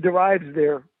one only derives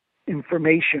their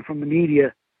information from the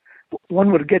media,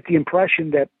 one would get the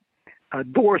impression that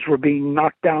doors were being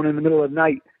knocked down in the middle of the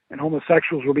night and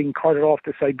homosexuals were being carted off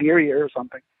to Siberia or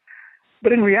something.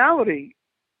 But in reality,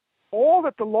 all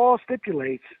that the law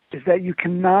stipulates is that you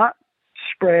cannot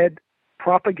spread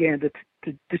propaganda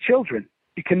to children.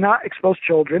 You cannot expose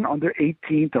children under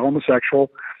 18 to homosexual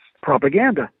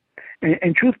propaganda.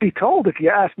 And truth be told, if you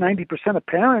ask 90% of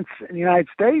parents in the United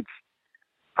States,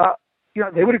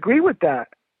 they would agree with that.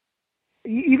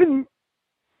 Even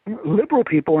liberal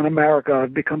people in America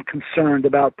have become concerned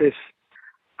about this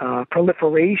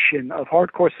proliferation of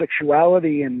hardcore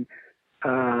sexuality and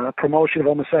promotion of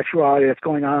homosexuality that's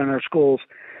going on in our schools.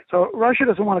 So Russia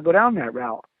doesn't want to go down that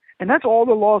route. And that's all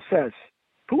the law says.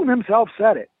 Putin himself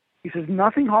said it. He says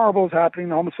nothing horrible is happening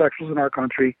to homosexuals in our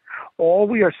country. All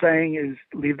we are saying is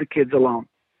leave the kids alone.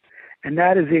 And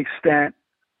that is the extent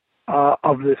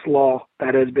of this law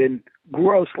that has been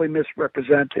grossly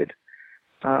misrepresented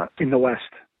in the West.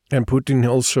 And Putin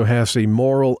also has a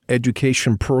moral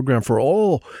education program for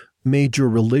all major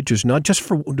religions, not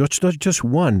just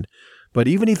one, but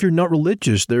even if you're not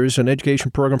religious, there is an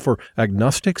education program for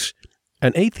agnostics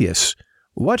and atheists.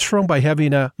 What's wrong by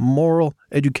having a moral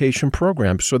education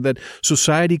program so that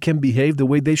society can behave the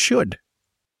way they should?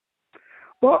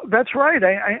 Well, that's right.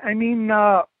 I mean,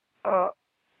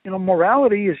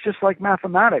 morality is just like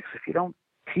mathematics. If you don't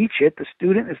teach it, the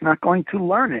student is not going to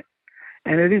learn it.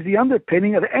 And it is the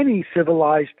underpinning of any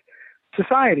civilized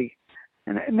society.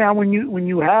 And now when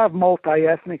you have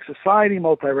multi-ethnic society,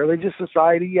 multi-religious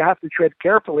society, you have to tread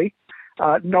carefully.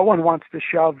 No one wants to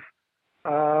shove,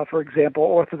 for example,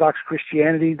 Orthodox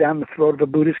Christianity down the throat of a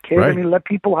Buddhist kid. Right. I mean, let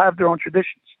people have their own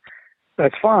traditions.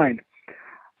 That's fine.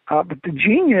 But the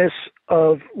genius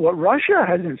of what Russia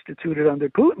has instituted under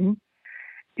Putin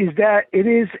is that it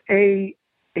is a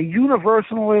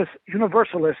universalist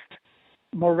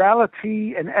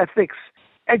morality and ethics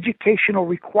educational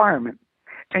requirement.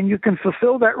 And you can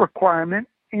fulfill that requirement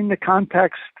in the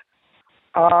context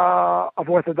of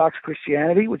Orthodox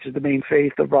Christianity, which is the main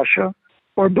faith of Russia,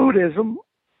 or Buddhism,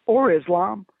 or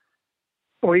Islam,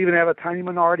 or even have a tiny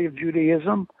minority of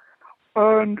Judaism.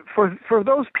 And for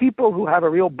those people who have a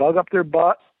real bug up their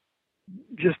butt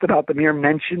just about the mere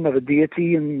mention of a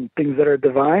deity and things that are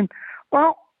divine,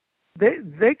 well,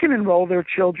 they can enroll their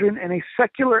children in a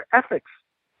secular ethics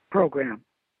program.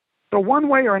 So one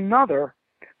way or another,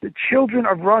 the children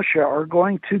of Russia are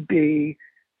going to be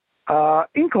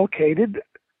inculcated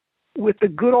with the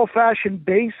good old-fashioned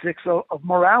basics of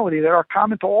morality that are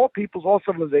common to all peoples, all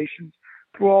civilizations,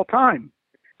 through all time.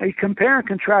 Now you compare and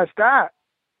contrast that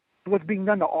to what's being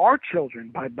done to our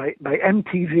children by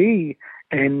MTV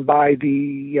and by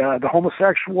the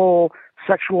homosexual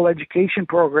sexual education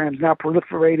programs now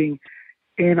proliferating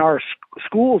in our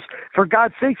schools. For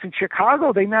God's sakes, in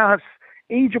Chicago, they now have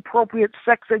age-appropriate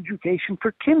sex education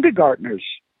for kindergartners.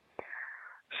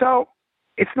 So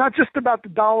it's not just about the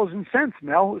dollars and cents,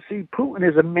 Mel. See, Putin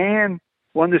is a man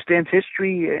who understands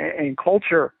history and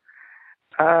culture.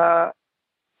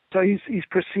 So he's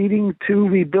proceeding to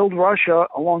rebuild Russia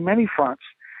along many fronts.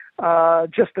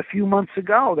 Just a few months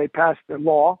ago, they passed a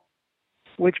law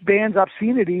which bans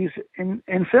obscenities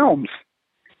in films.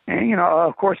 And, you know,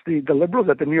 of course, the liberals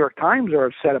at the New York Times are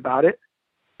upset about it,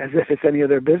 as if it's any of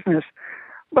their business.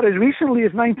 But as recently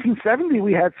as 1970,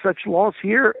 we had such laws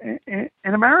here in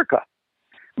America.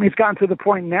 I mean, it's gotten to the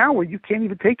point now where you can't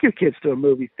even take your kids to a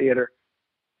movie theater.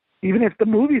 Even if the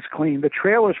movie's clean, the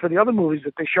trailers for the other movies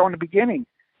that they show in the beginning,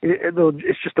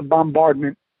 it's just a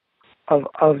bombardment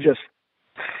of just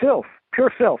filth,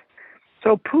 pure filth.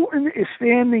 So Putin is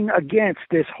standing against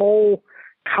this whole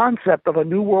concept of a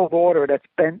new world order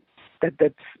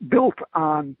that's built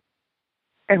on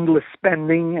endless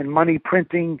spending and money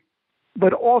printing,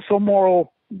 but also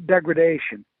moral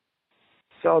degradation.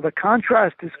 So the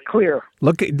contrast is clear.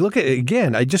 Look at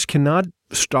again. I just cannot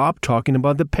stop talking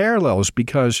about the parallels,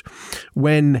 because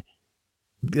when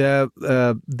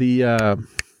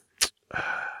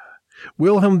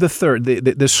Wilhelm III,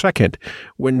 the second,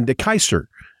 when the Kaiser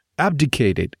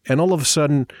abdicated, and all of a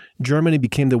sudden Germany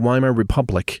became the Weimar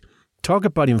Republic. Talk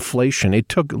about inflation. It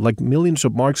took like millions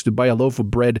of marks to buy a loaf of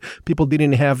bread. People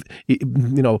didn't have,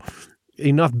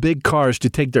 enough big cars to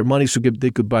take their money so they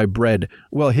could buy bread.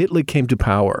 Well, Hitler came to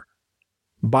power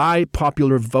by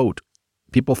popular vote.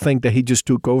 People think that he just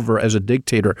took over as a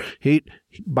dictator.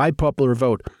 By popular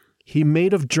vote, he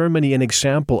made of Germany an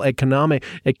example.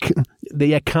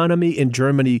 The economy in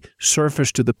Germany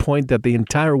surfaced to the point that the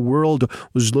entire world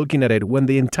was looking at it. When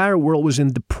the entire world was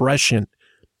in depression,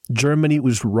 Germany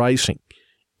was rising.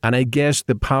 And I guess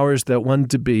the powers that want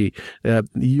to be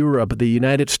Europe, the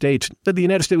United States, the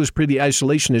United States was pretty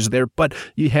isolationist there, but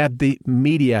you had the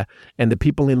media and the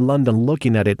people in London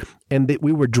looking at it, and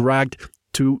we were dragged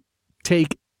to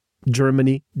take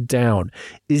Germany down.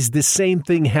 Is the same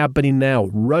thing happening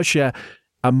now? Russia,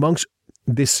 amongst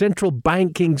the central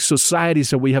banking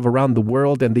societies that we have around the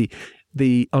world and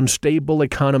the unstable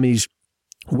economies,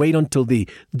 wait until the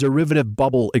derivative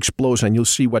bubble explodes and you'll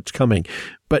see what's coming.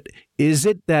 But is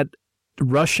it that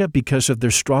Russia, because of their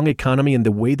strong economy and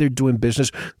the way they're doing business,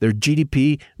 their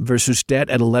GDP versus debt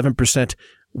at 11%,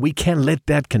 we can't let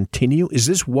that continue? Is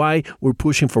this why we're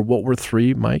pushing for World War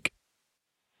III, Mike?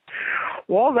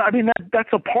 Well, I mean,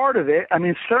 that's a part of it. I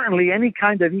mean, certainly any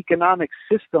kind of economic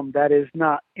system that is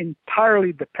not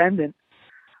entirely dependent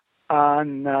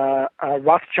on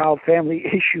Rothschild family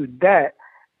issued debt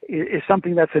is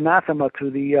something that's anathema to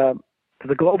the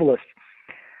globalists.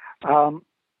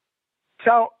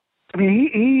 So, I mean,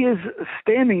 he is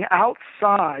standing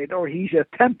outside, or he's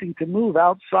attempting to move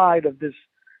outside of this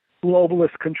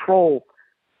globalist control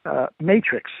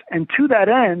matrix. And to that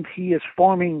end, he is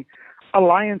forming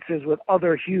alliances with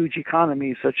other huge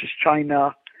economies such as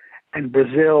China and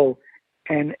Brazil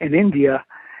and India.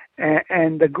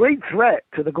 And the great threat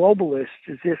to the globalists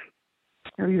is if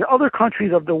these other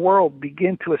countries of the world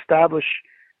begin to establish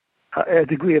a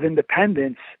degree of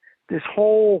independence, this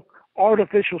whole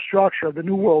artificial structure of the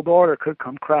New World Order could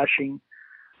come crashing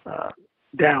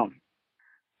down.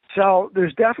 So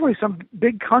there's definitely some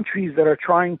big countries that are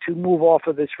trying to move off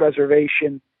of this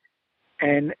reservation,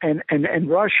 and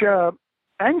Russia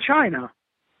and China.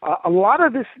 A lot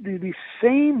of the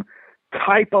same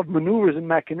type of maneuvers and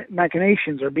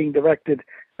machinations are being directed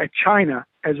at China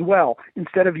as well.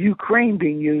 Instead of Ukraine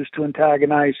being used to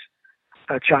antagonize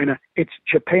China, it's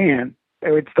Japan,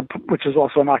 which is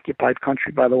also an occupied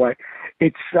country, by the way.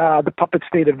 It's the puppet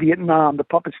state of Vietnam, the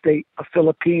puppet state of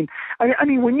Philippines. I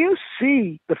mean, when you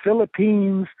see the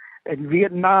Philippines and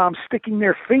Vietnam sticking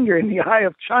their finger in the eye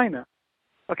of China,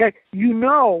 okay, you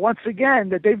know, once again,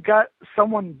 that they've got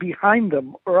someone behind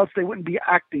them, or else they wouldn't be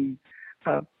acting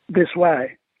this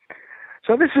way.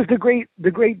 So this is the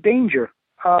great danger.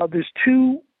 There's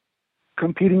two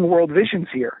competing world visions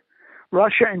here.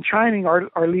 Russia and China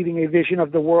are leading a vision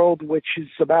of the world which is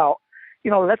about,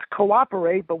 let's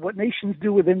cooperate, but what nations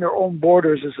do within their own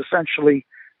borders is essentially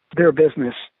their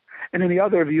business. And then the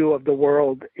other view of the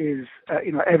world is,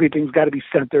 everything's got to be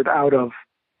centered out of,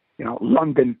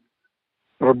 London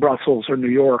or Brussels or New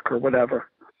York or whatever.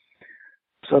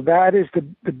 So that is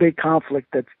the big conflict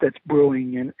that's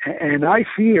brewing, and I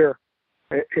fear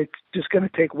It's just going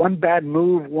to take one bad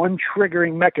move, one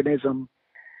triggering mechanism,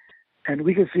 and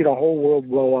we can see the whole world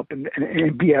blow up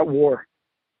and be at war.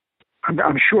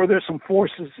 I'm sure there's some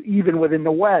forces even within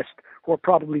the West who are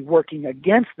probably working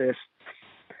against this,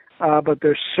 but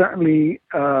there's certainly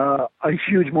a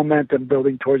huge momentum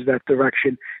building towards that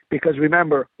direction. Because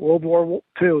remember, World War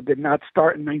II did not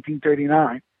start in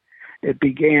 1939. It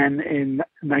began in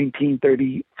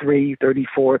 1933,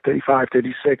 34, 35,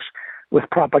 36 with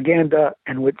propaganda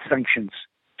and with sanctions,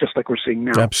 just like we're seeing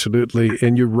now. Absolutely.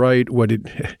 And you're right.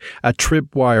 A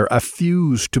tripwire, a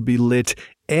fuse to be lit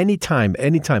anytime.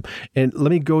 And let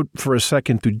me go for a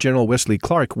second to General Wesley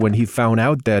Clark when he found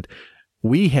out that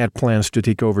we had plans to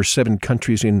take over 7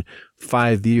 countries in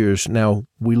 5 years. Now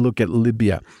we look at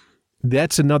Libya.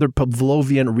 That's another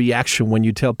Pavlovian reaction when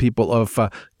you tell people of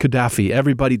Gaddafi.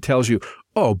 Everybody tells you,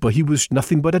 oh, but he was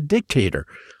nothing but a dictator.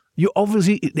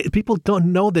 People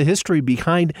don't know the history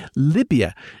behind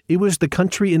Libya. It was the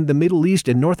country in the Middle East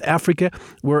and North Africa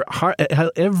where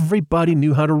everybody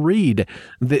knew how to read.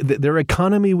 Their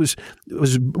economy was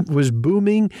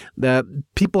booming. The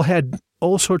people had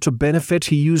all sorts of benefits.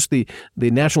 He used the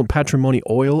national patrimony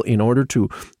oil in order to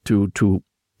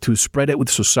spread it with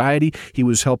society. He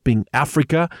was helping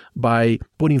Africa by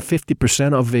putting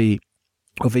 50%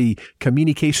 of a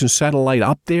communication satellite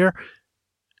up there.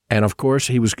 And of course,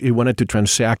 he wanted to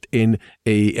transact in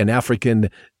an African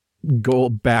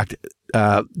gold-backed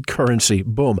currency.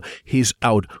 Boom, he's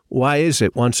out. Why is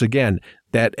it, once again,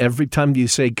 that every time you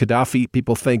say Gaddafi,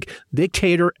 people think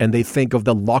dictator and they think of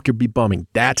the Lockerbie bombing?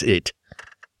 That's it.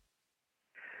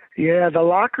 Yeah, the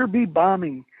Lockerbie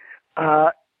bombing.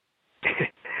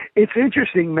 It's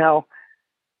interesting, Mel.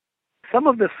 Some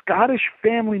of the Scottish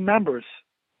family members,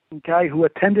 okay, who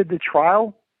attended the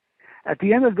trial, at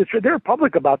the end of the trial, they're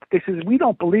public about it. They said, we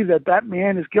don't believe that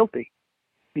man is guilty.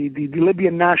 The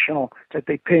Libyan national that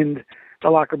they pinned the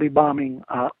Lockerbie bombing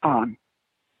on.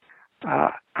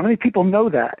 How many people know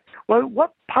that? Well,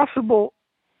 what possible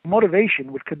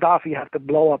motivation would Gaddafi have to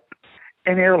blow up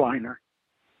an airliner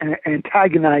and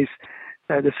antagonize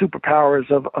the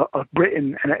superpowers of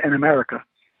Britain and America?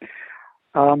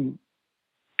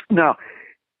 Now,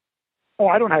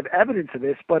 I don't have evidence of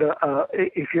this, but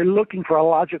if you're looking for a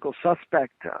logical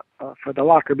suspect for the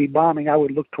Lockerbie bombing, I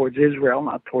would look towards Israel,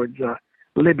 not towards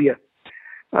Libya.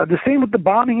 The same with the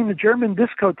bombing in the German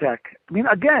discotheque. I mean,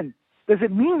 again, does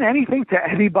it mean anything to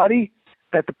anybody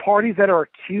that the parties that are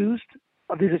accused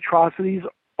of these atrocities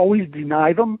always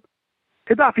deny them?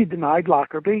 Gaddafi denied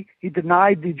Lockerbie. He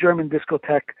denied the German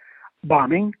discotheque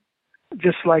bombing,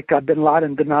 just like bin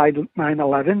Laden denied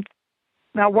 9/11.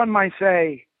 Now, one might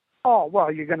say, oh,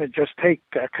 well, you're going to just take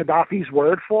Gaddafi's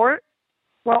word for it?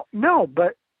 Well, no,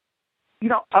 but,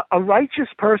 a righteous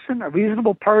person, a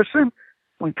reasonable person,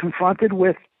 when confronted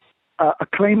with a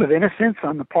claim of innocence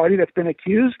on the party that's been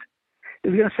accused,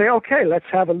 is going to say, okay, let's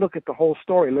have a look at the whole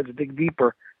story. Let's dig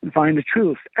deeper and find the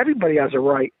truth. Everybody has a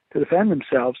right to defend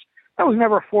themselves. That was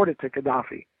never afforded to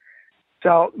Gaddafi.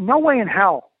 So no way in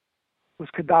hell was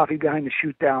Gaddafi behind the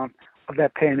shoot down of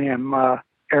that Pan Am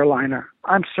airliner.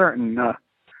 I'm certain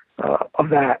of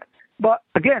that. But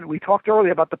again, we talked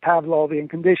earlier about the Pavlovian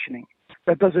conditioning.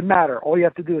 That doesn't matter. All you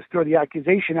have to do is throw the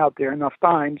accusation out there enough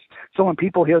times. So when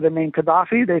people hear the name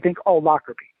Gaddafi, they think, oh,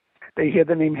 Lockerbie. They hear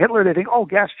the name Hitler, they think, oh,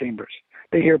 gas chambers.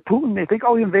 They hear Putin, they think,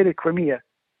 oh, he invaded Crimea.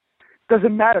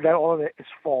 Doesn't matter that all of it is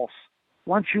false.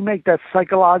 Once you make that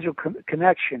psychological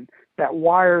connection, that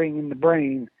wiring in the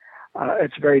brain,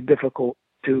 it's very difficult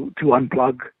to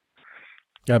unplug.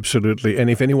 Absolutely. And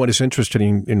if anyone is interested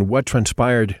in what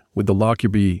transpired with the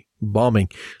Lockerbie bombing,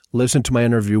 listen to my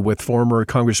interview with former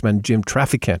Congressman Jim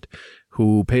Traficant,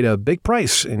 who paid a big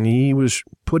price, and he was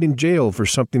put in jail for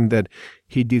something that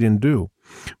he didn't do.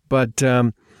 But,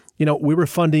 we were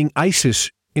funding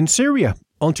ISIS in Syria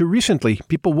until recently.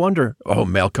 People wonder, oh,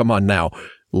 Mel, come on now.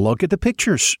 Look at the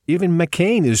pictures. Even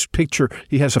McCain, his picture,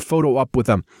 he has a photo up with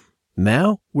them.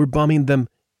 Now we're bombing them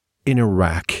in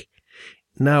Iraq.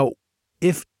 Now,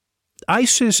 if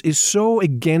ISIS is so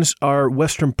against our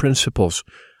Western principles,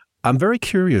 I'm very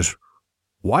curious,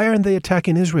 why aren't they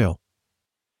attacking Israel?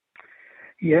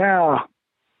 Yeah.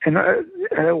 And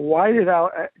why did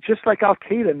just like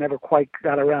Al-Qaeda never quite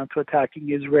got around to attacking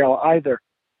Israel either.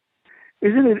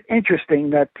 Isn't it interesting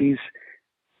that these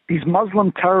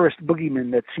Muslim terrorist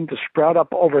boogeymen that seem to sprout up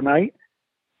overnight,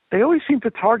 they always seem to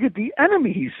target the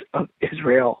enemies of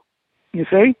Israel, you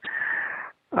see?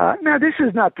 Now, this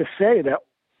is not to say that,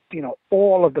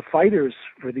 all of the fighters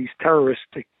for these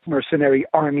terroristic mercenary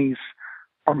armies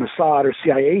are Mossad or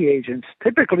CIA agents.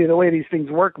 Typically, the way these things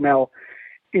work, Mel,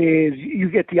 is you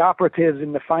get the operatives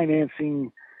and the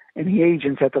financing and the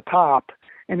agents at the top,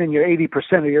 and then your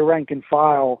 80% of your rank and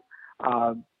file,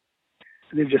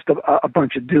 they're just a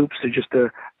bunch of dupes. They're just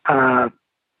a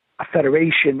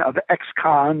federation of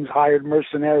ex-cons, hired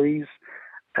mercenaries,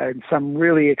 and some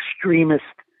really extremist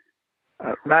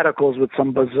radicals with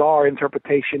some bizarre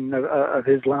interpretation of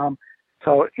Islam.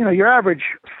 So, your average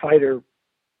fighter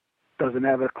doesn't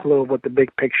have a clue of what the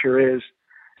big picture is.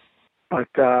 But,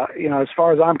 as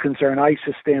far as I'm concerned,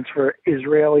 ISIS stands for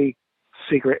Israeli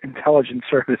Secret Intelligence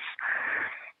Service.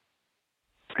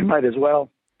 I might as well.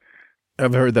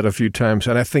 I've heard that a few times,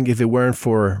 and I think if it weren't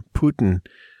for Putin,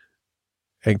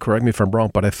 and correct me if I'm wrong,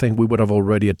 but I think we would have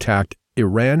already attacked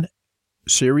Iran,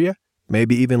 Syria,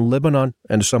 maybe even Lebanon,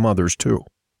 and some others too.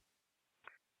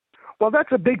 Well,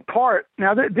 that's a big part.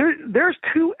 Now, there's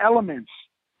two elements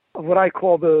of what I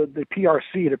call the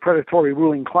PRC, the predatory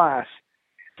ruling class.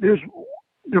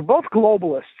 They're both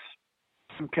globalists,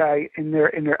 okay, in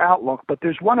their outlook, but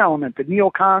there's one element, the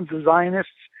neocons, the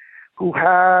Zionists, who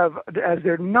have as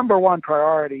their number one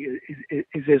priority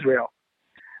is Israel.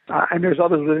 And there's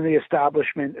others within the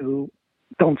establishment who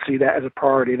don't see that as a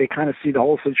priority. They kind of see the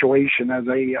whole situation as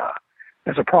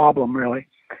a problem, really.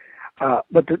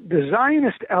 But the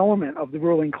Zionist element of the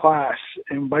ruling class,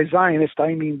 and by Zionist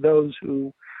I mean those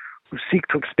who seek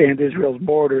to expand Israel's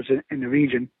borders in the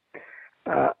region,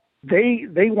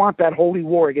 they want that holy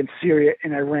war against Syria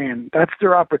and Iran. That's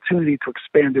their opportunity to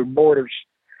expand their borders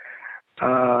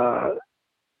to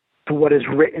what is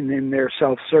written in their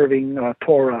self-serving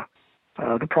Torah,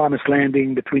 the promised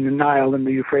landing between the Nile and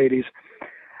the Euphrates.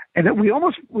 And we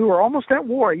were almost at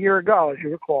war a year ago, as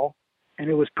you recall, and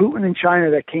it was Putin and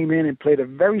China that came in and played a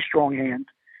very strong hand.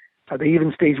 They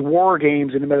even staged war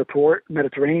games in the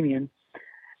Mediterranean,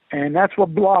 and that's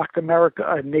what blocked America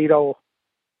and NATO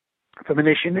from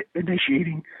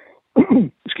initiating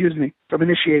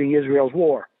Israel's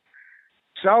war.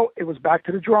 So it was back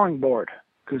to the drawing board,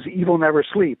 because evil never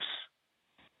sleeps.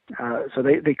 So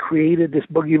they created this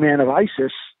boogeyman of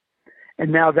ISIS,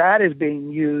 and now that is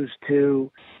being used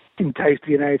to entice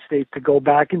the United States to go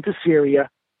back into Syria,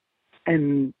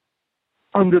 and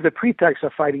under the pretext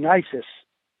of fighting ISIS.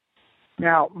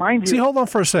 Now, mind you... See, hold on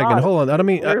for a second. Hold on. I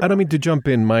don't mean to jump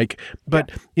in, Mike.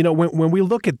 But, when we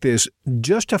look at this,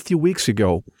 just a few weeks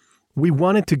ago, we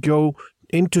wanted to go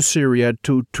into Syria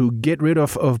to get rid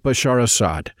of Bashar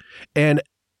Assad. And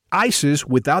ISIS,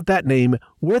 without that name,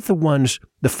 were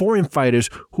the foreign fighters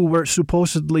who were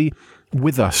supposedly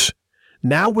with us.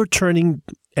 Now we're turning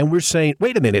and we're saying,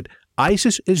 wait a minute,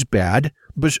 ISIS is bad,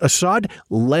 but Assad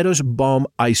let us bomb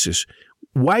ISIS.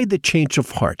 Why the change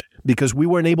of heart? Because we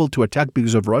weren't able to attack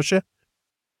because of Russia?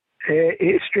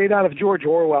 It's straight out of George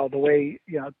Orwell, the way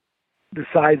the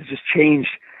sides just changed.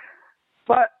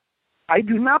 But I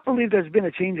do not believe there's been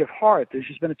a change of heart. There's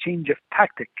just been a change of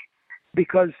tactic.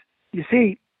 Because, you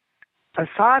see,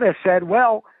 Assad has said,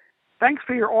 well, thanks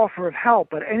for your offer of help,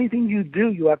 but anything you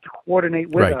do, you have to coordinate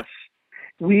with us.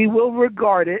 We will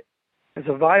regard it as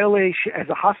a violation, as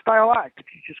a hostile act if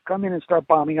you just come in and start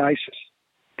bombing ISIS.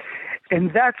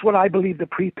 And that's what I believe the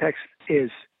pretext is.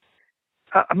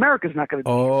 America's not going to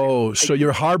do it. Oh, so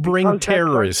you're harboring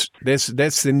terrorists.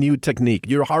 That's the new technique.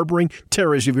 You're harboring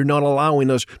terrorists if you're not allowing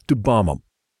us to bomb them.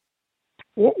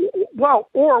 Well,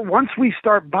 or once we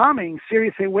start bombing,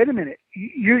 Syria say, wait a minute,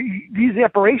 these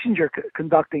operations you're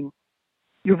conducting,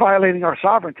 you're violating our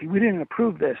sovereignty. We didn't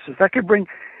approve this. So that could bring...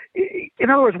 In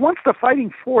other words, once the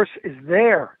fighting force is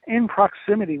there in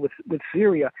proximity with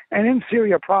Syria and in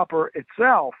Syria proper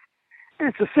itself, and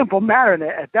it's a simple matter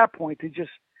at that point to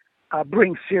just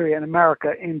bring Syria and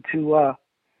America into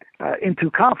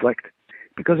conflict,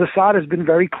 because Assad has been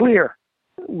very clear.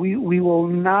 We will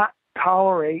not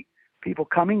tolerate people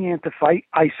coming in to fight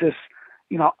ISIS,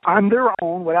 on their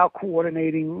own without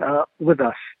coordinating with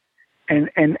us. And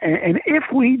if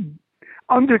we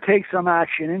undertake some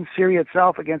action in Syria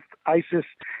itself against ISIS,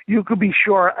 you could be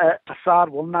sure Assad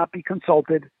will not be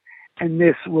consulted, and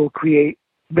this will create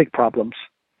big problems.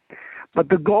 But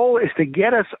the goal is to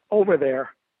get us over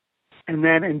there and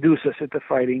then induce us into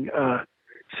fighting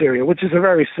Syria, which is a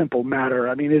very simple matter.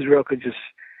 I mean, Israel could just,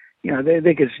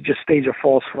 they could just stage a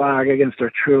false flag against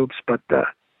their troops. But,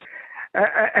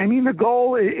 the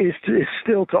goal is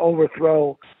still to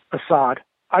overthrow Assad.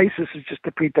 ISIS is just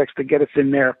a pretext to get us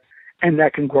in there, and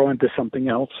that can grow into something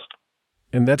else.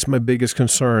 And that's my biggest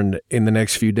concern in the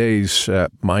next few days,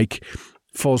 Mike,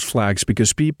 false flags,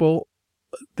 because people,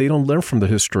 they don't learn from the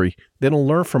history. They don't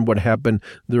learn from what happened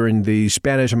during the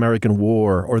Spanish-American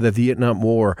War or the Vietnam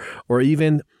War, or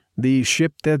even the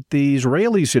ship that the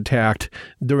Israelis attacked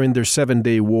during their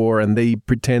 7-day war, and they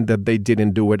pretend that they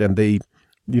didn't do it, and they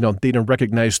didn't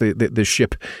recognize the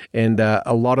ship, and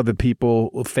a lot of the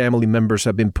people, family members,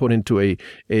 have been put into a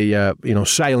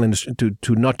silence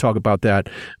to not talk about that.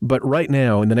 But right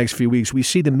now, in the next few weeks, we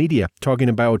see the media talking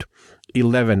about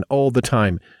 11 all the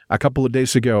time. A couple of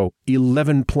days ago,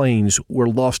 11 planes were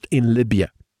lost in Libya.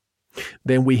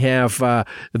 Then we have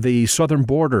the southern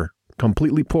border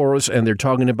completely porous, and they're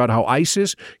talking about how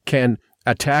ISIS can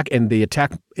attack, and the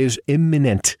attack is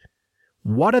imminent.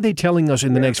 What are they telling us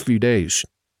in the next few days?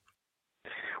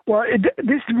 Well,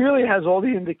 this really has all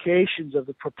the indications of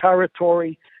the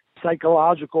preparatory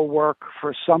psychological work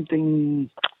for something.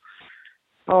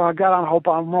 Oh, God, I hope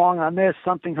I'm wrong on this.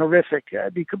 Something horrific,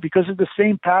 because of the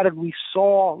same pattern we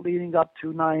saw leading up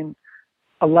to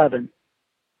 9/11.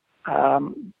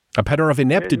 A pattern of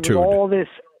ineptitude. All this.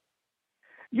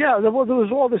 Yeah, there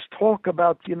was all this talk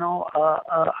about,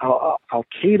 Al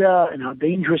Qaeda and how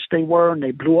dangerous they were, and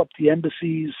they blew up the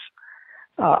embassies.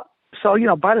 So,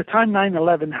 by the time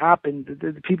 9/11 happened,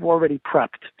 the people were already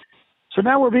prepped. So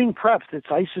now we're being prepped. It's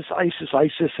ISIS, ISIS,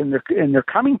 ISIS, and they're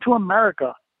coming to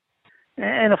America.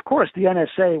 And of course, the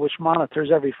NSA, which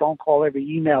monitors every phone call, every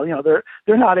email,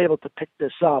 they're not able to pick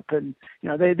this up, and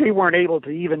they weren't able to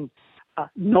even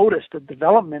notice the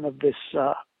development of this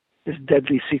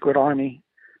deadly secret army.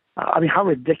 I mean, how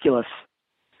ridiculous.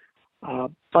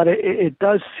 But it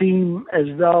does seem as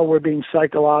though we're being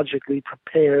psychologically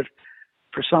prepared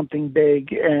for something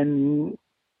big. And,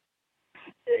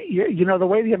 the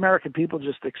way the American people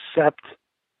just accept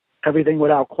everything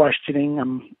without questioning,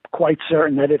 I'm quite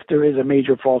certain that if there is a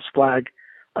major false flag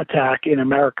attack in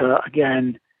America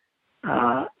again,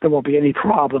 there won't be any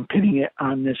problem pinning it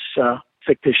on this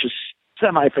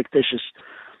semi-fictitious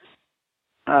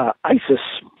ISIS.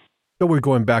 So we're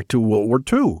going back to World War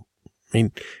II. I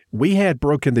mean, we had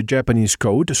broken the Japanese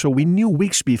code, so we knew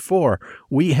weeks before.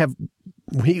 We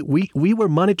were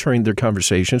monitoring their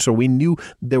conversation, so we knew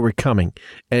they were coming.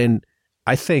 And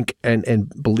I think, and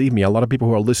believe me, a lot of people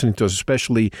who are listening to us,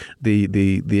 especially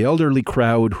the elderly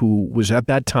crowd who was at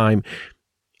that time,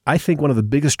 I think one of the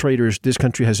biggest traitors this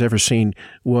country has ever seen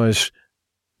was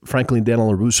Franklin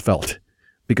Delano Roosevelt.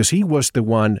 Because he was the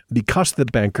one, because of the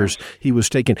bankers, he was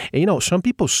taken. And, some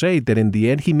people say that in the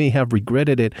end he may have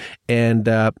regretted it, and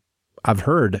I've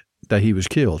heard that he was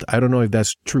killed. I don't know if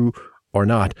that's true or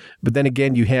not. But then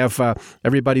again, you have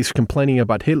everybody's complaining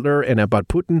about Hitler and about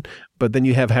Putin, but then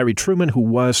you have Harry Truman, who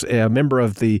was a member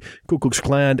of the Ku Klux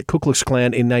Klan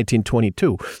in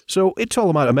 1922. So it's all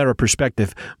about a matter of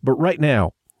perspective. But right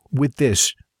now, with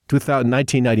this,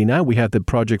 1999, we had the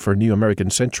project for a new American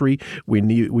century. We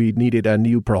needed a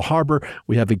new Pearl Harbor.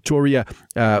 We have Victoria.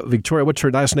 Victoria, what's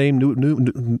her last name?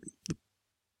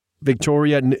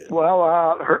 Victoria.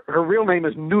 Well, her real name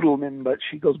is Noodleman, but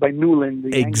she goes by Newland.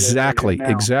 Exactly.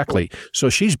 So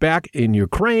she's back in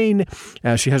Ukraine.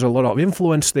 She has a lot of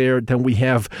influence there. Then we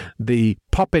have the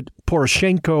puppet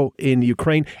Poroshenko in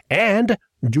Ukraine and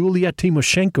Yulia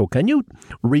Tymoshenko. Can you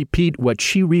repeat what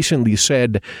she recently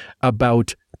said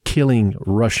about killing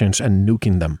Russians and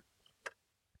nuking them?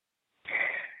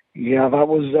 Yeah, that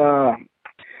was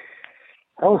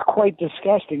quite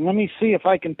disgusting. Let me see if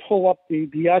I can pull up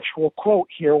the actual quote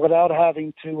here without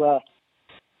having to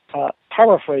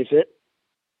paraphrase it,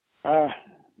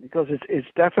 because it's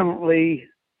definitely.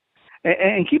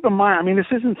 And keep in mind, I mean,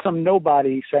 this isn't some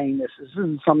nobody saying this. This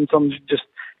isn't some just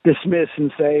dismiss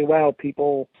and say, well,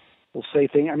 people will say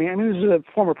things. I mean, this is a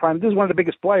former prime. This is one of the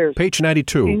biggest players. Page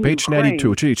 92. Page Ukraine.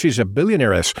 92. She's a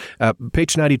billionaire.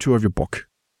 Page 92 of your book.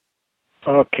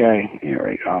 Okay, here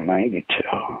we go. 92.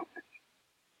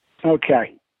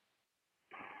 Okay.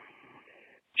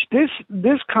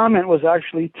 This comment was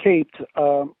actually taped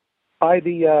by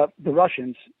the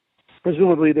Russians,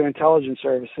 presumably their intelligence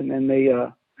service, and then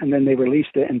they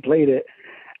released it and played it,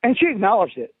 and she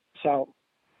acknowledged it. So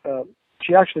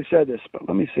she actually said this, but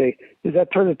let me see. Does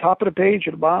that turn to the top of the page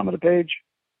or the bottom of the page?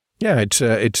 Yeah, it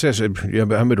says, I'm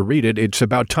going to read it. It's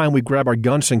about time we grab our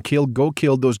guns and go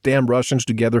kill those damn Russians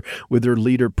together with their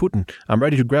leader, Putin. I'm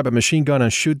ready to grab a machine gun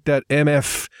and shoot that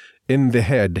MF in the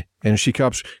head. And she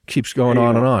keeps going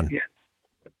on and on.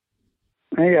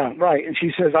 Yeah, right. And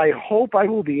she says, I hope I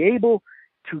will be able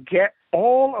to get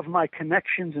all of my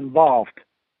connections involved.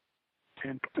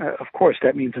 And, of course,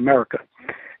 that means America.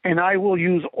 And I will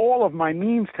use all of my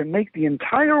means to make the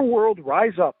entire world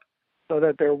rise up so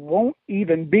that there won't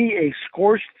even be a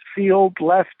scorched field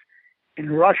left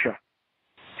in Russia.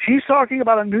 She's talking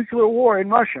about a nuclear war in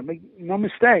Russia, make no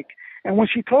mistake. And when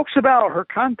she talks about her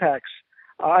contacts,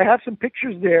 I have some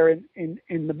pictures there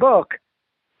in the book.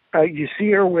 You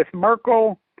see her with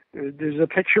Merkel. There's a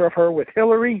picture of her with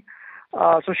Hillary.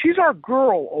 So she's our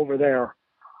girl over there.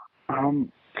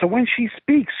 So when she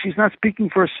speaks, she's not speaking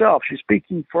for herself. She's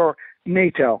speaking for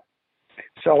NATO.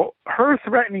 So her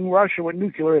threatening Russia with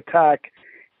nuclear attack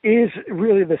is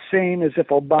really the same as if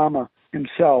Obama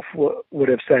himself would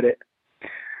have said it.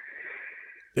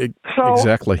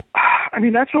 Exactly. I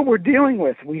mean, that's what we're dealing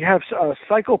with. We have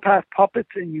psychopath puppets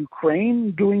in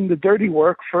Ukraine doing the dirty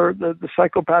work for the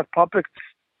psychopath puppets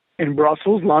in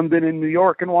Brussels, London, and New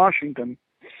York, and Washington.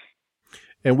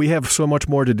 And we have so much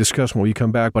more to discuss when we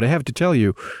come back. But I have to tell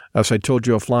you, as I told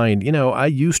you offline, I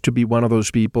used to be one of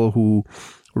those people who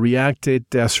reacted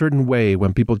a certain way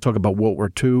when people talk about World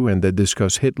War II and they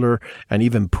discuss Hitler and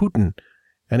even Putin.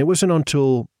 And it wasn't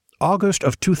until August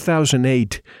of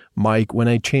 2008, Mike, when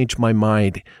I changed my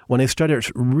mind, when I started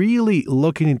really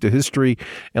looking into history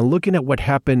and looking at what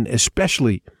happened,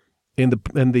 especially in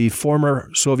the former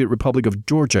Soviet Republic of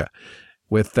Georgia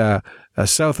with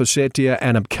South Ossetia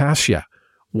and Abkhazia.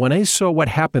 When I saw what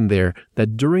happened there,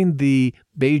 that during the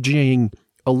Beijing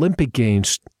Olympic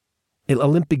Games,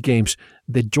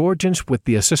 the Georgians, with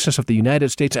the assistance of the United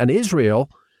States and Israel,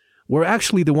 were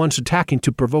actually the ones attacking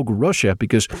to provoke Russia,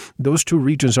 because those two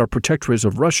regions are protectorates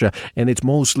of Russia, and it's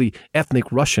mostly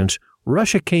ethnic Russians.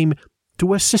 Russia came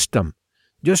to assist them,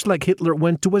 just like Hitler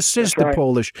went to assist the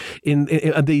Polish, in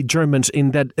the Germans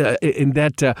in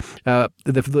the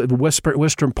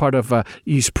western part of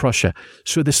East Prussia.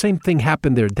 So the same thing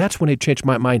happened there. That's when it changed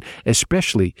my mind,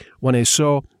 especially when I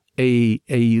saw a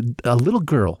little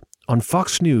girl on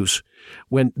Fox News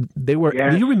when they were.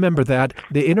 Yes. Do you remember that?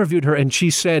 They interviewed her, and she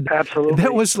said, "Absolutely,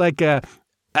 that was like a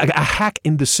hack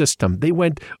in the system." They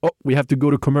went, "Oh, we have to go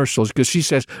to commercials," because she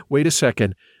says, "Wait a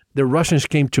second. The Russians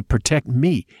came to protect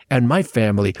me and my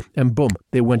family," and boom,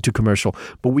 they went to commercial.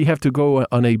 But we have to go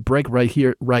on a break right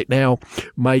here, right now.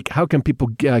 Mike, how can people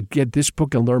get this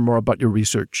book and learn more about your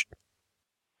research?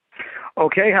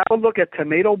 Okay, have a look at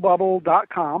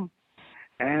tomatobubble.com,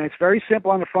 and it's very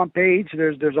simple on the front page.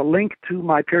 There's a link to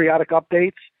my periodic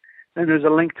updates, then there's a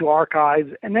link to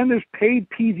archives, and then there's paid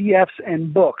PDFs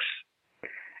and books.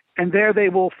 And there they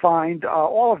will find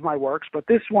all of my works, but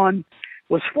this one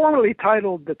was formerly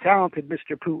titled The Talented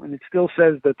Mr. Putin. It still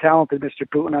says The Talented Mr.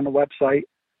 Putin on the website.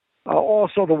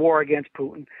 Also, The War Against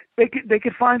Putin. They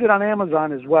could find it on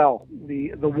Amazon as well,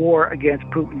 The War Against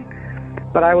Putin.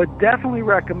 But I would definitely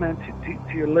recommend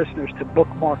to your listeners to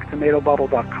bookmark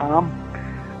tomatobubble.com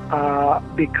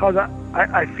because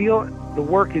I feel the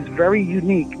work is very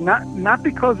unique, not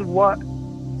because of what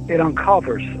it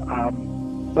uncovers,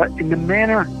 but in the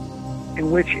manner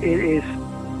in which it is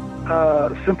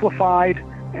simplified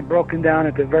and broken down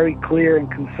into very clear and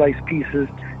concise pieces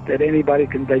that anybody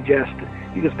can digest.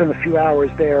 You can spend a few hours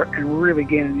there and really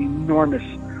gain an enormous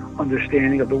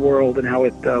understanding of the world and how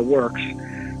it works.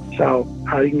 So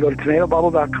you can go to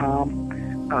tomatobubble.com,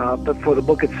 but for the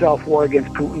book itself, War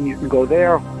Against Putin, you can go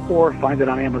there or find it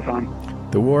on Amazon.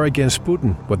 The War Against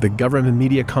Putin, what the government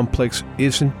media complex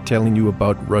isn't telling you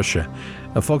about Russia.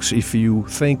 Now, folks, if you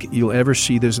think you'll ever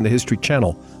see this in the History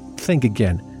Channel, think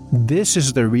again. This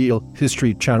is the real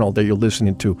History Channel that you're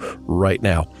listening to right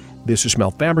now. This is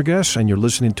Mel Fabregas, and you're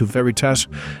listening to Veritas.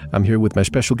 I'm here with my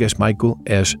special guest, Michael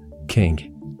S.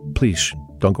 King. Please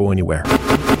don't go anywhere.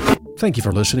 Thank you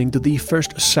for listening to the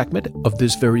first segment of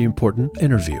this very important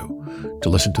interview. To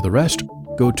listen to the rest,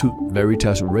 go to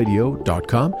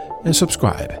veritasradio.com and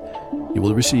subscribe. You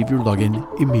will receive your login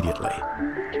immediately.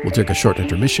 We'll take a short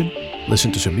intermission,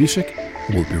 listen to some music,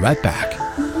 and we'll be right back.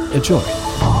 Enjoy.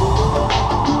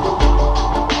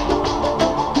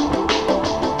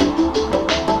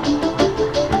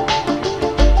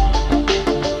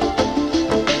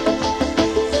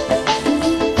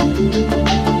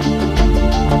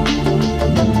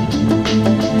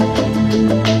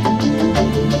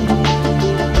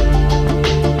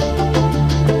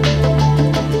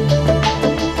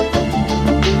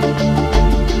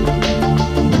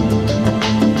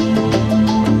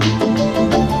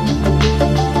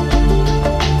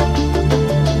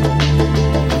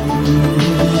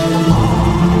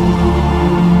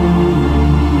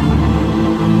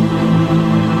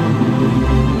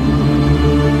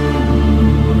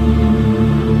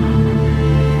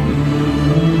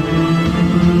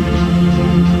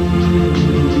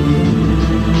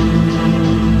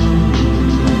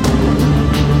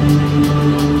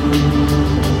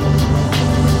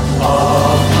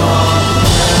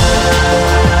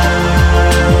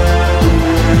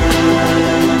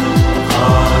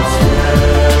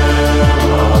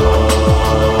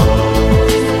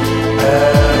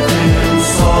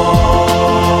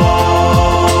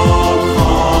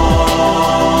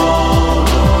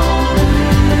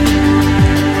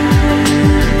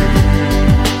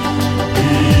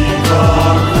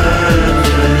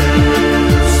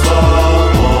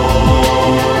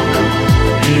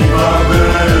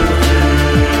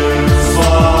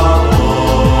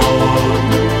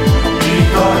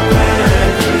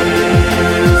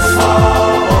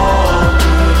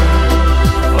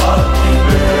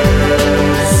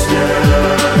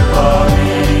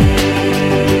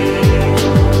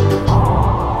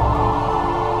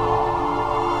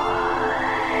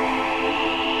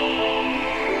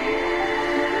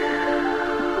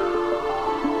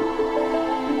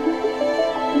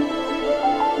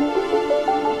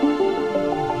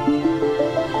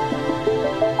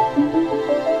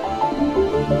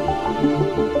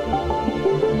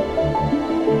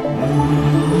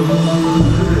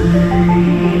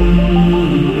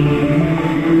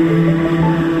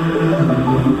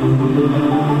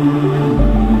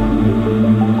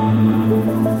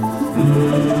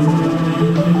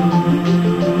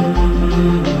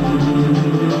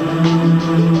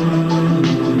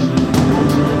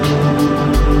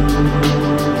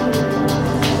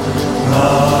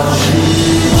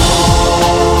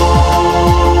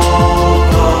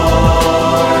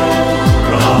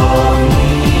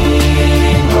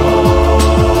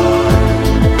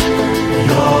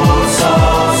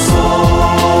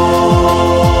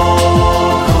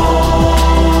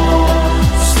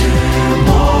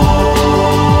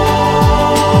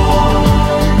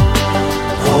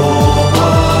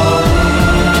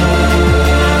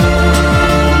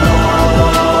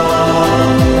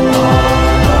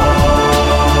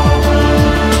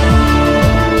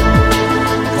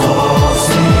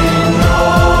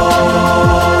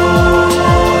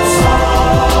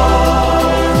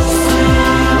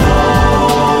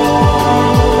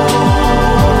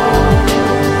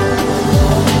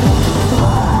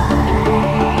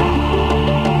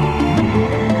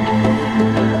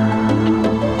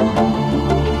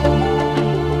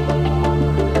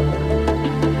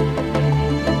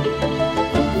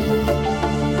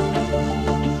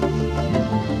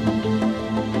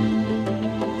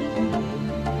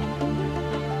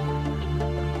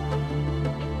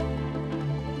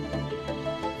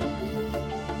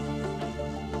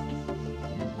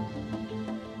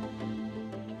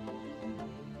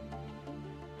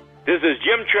 This is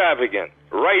Jim Trafficant,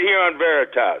 right here on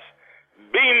Veritas.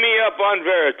 Beam me up on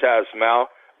Veritas, Mal.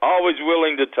 Always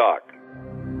willing to talk.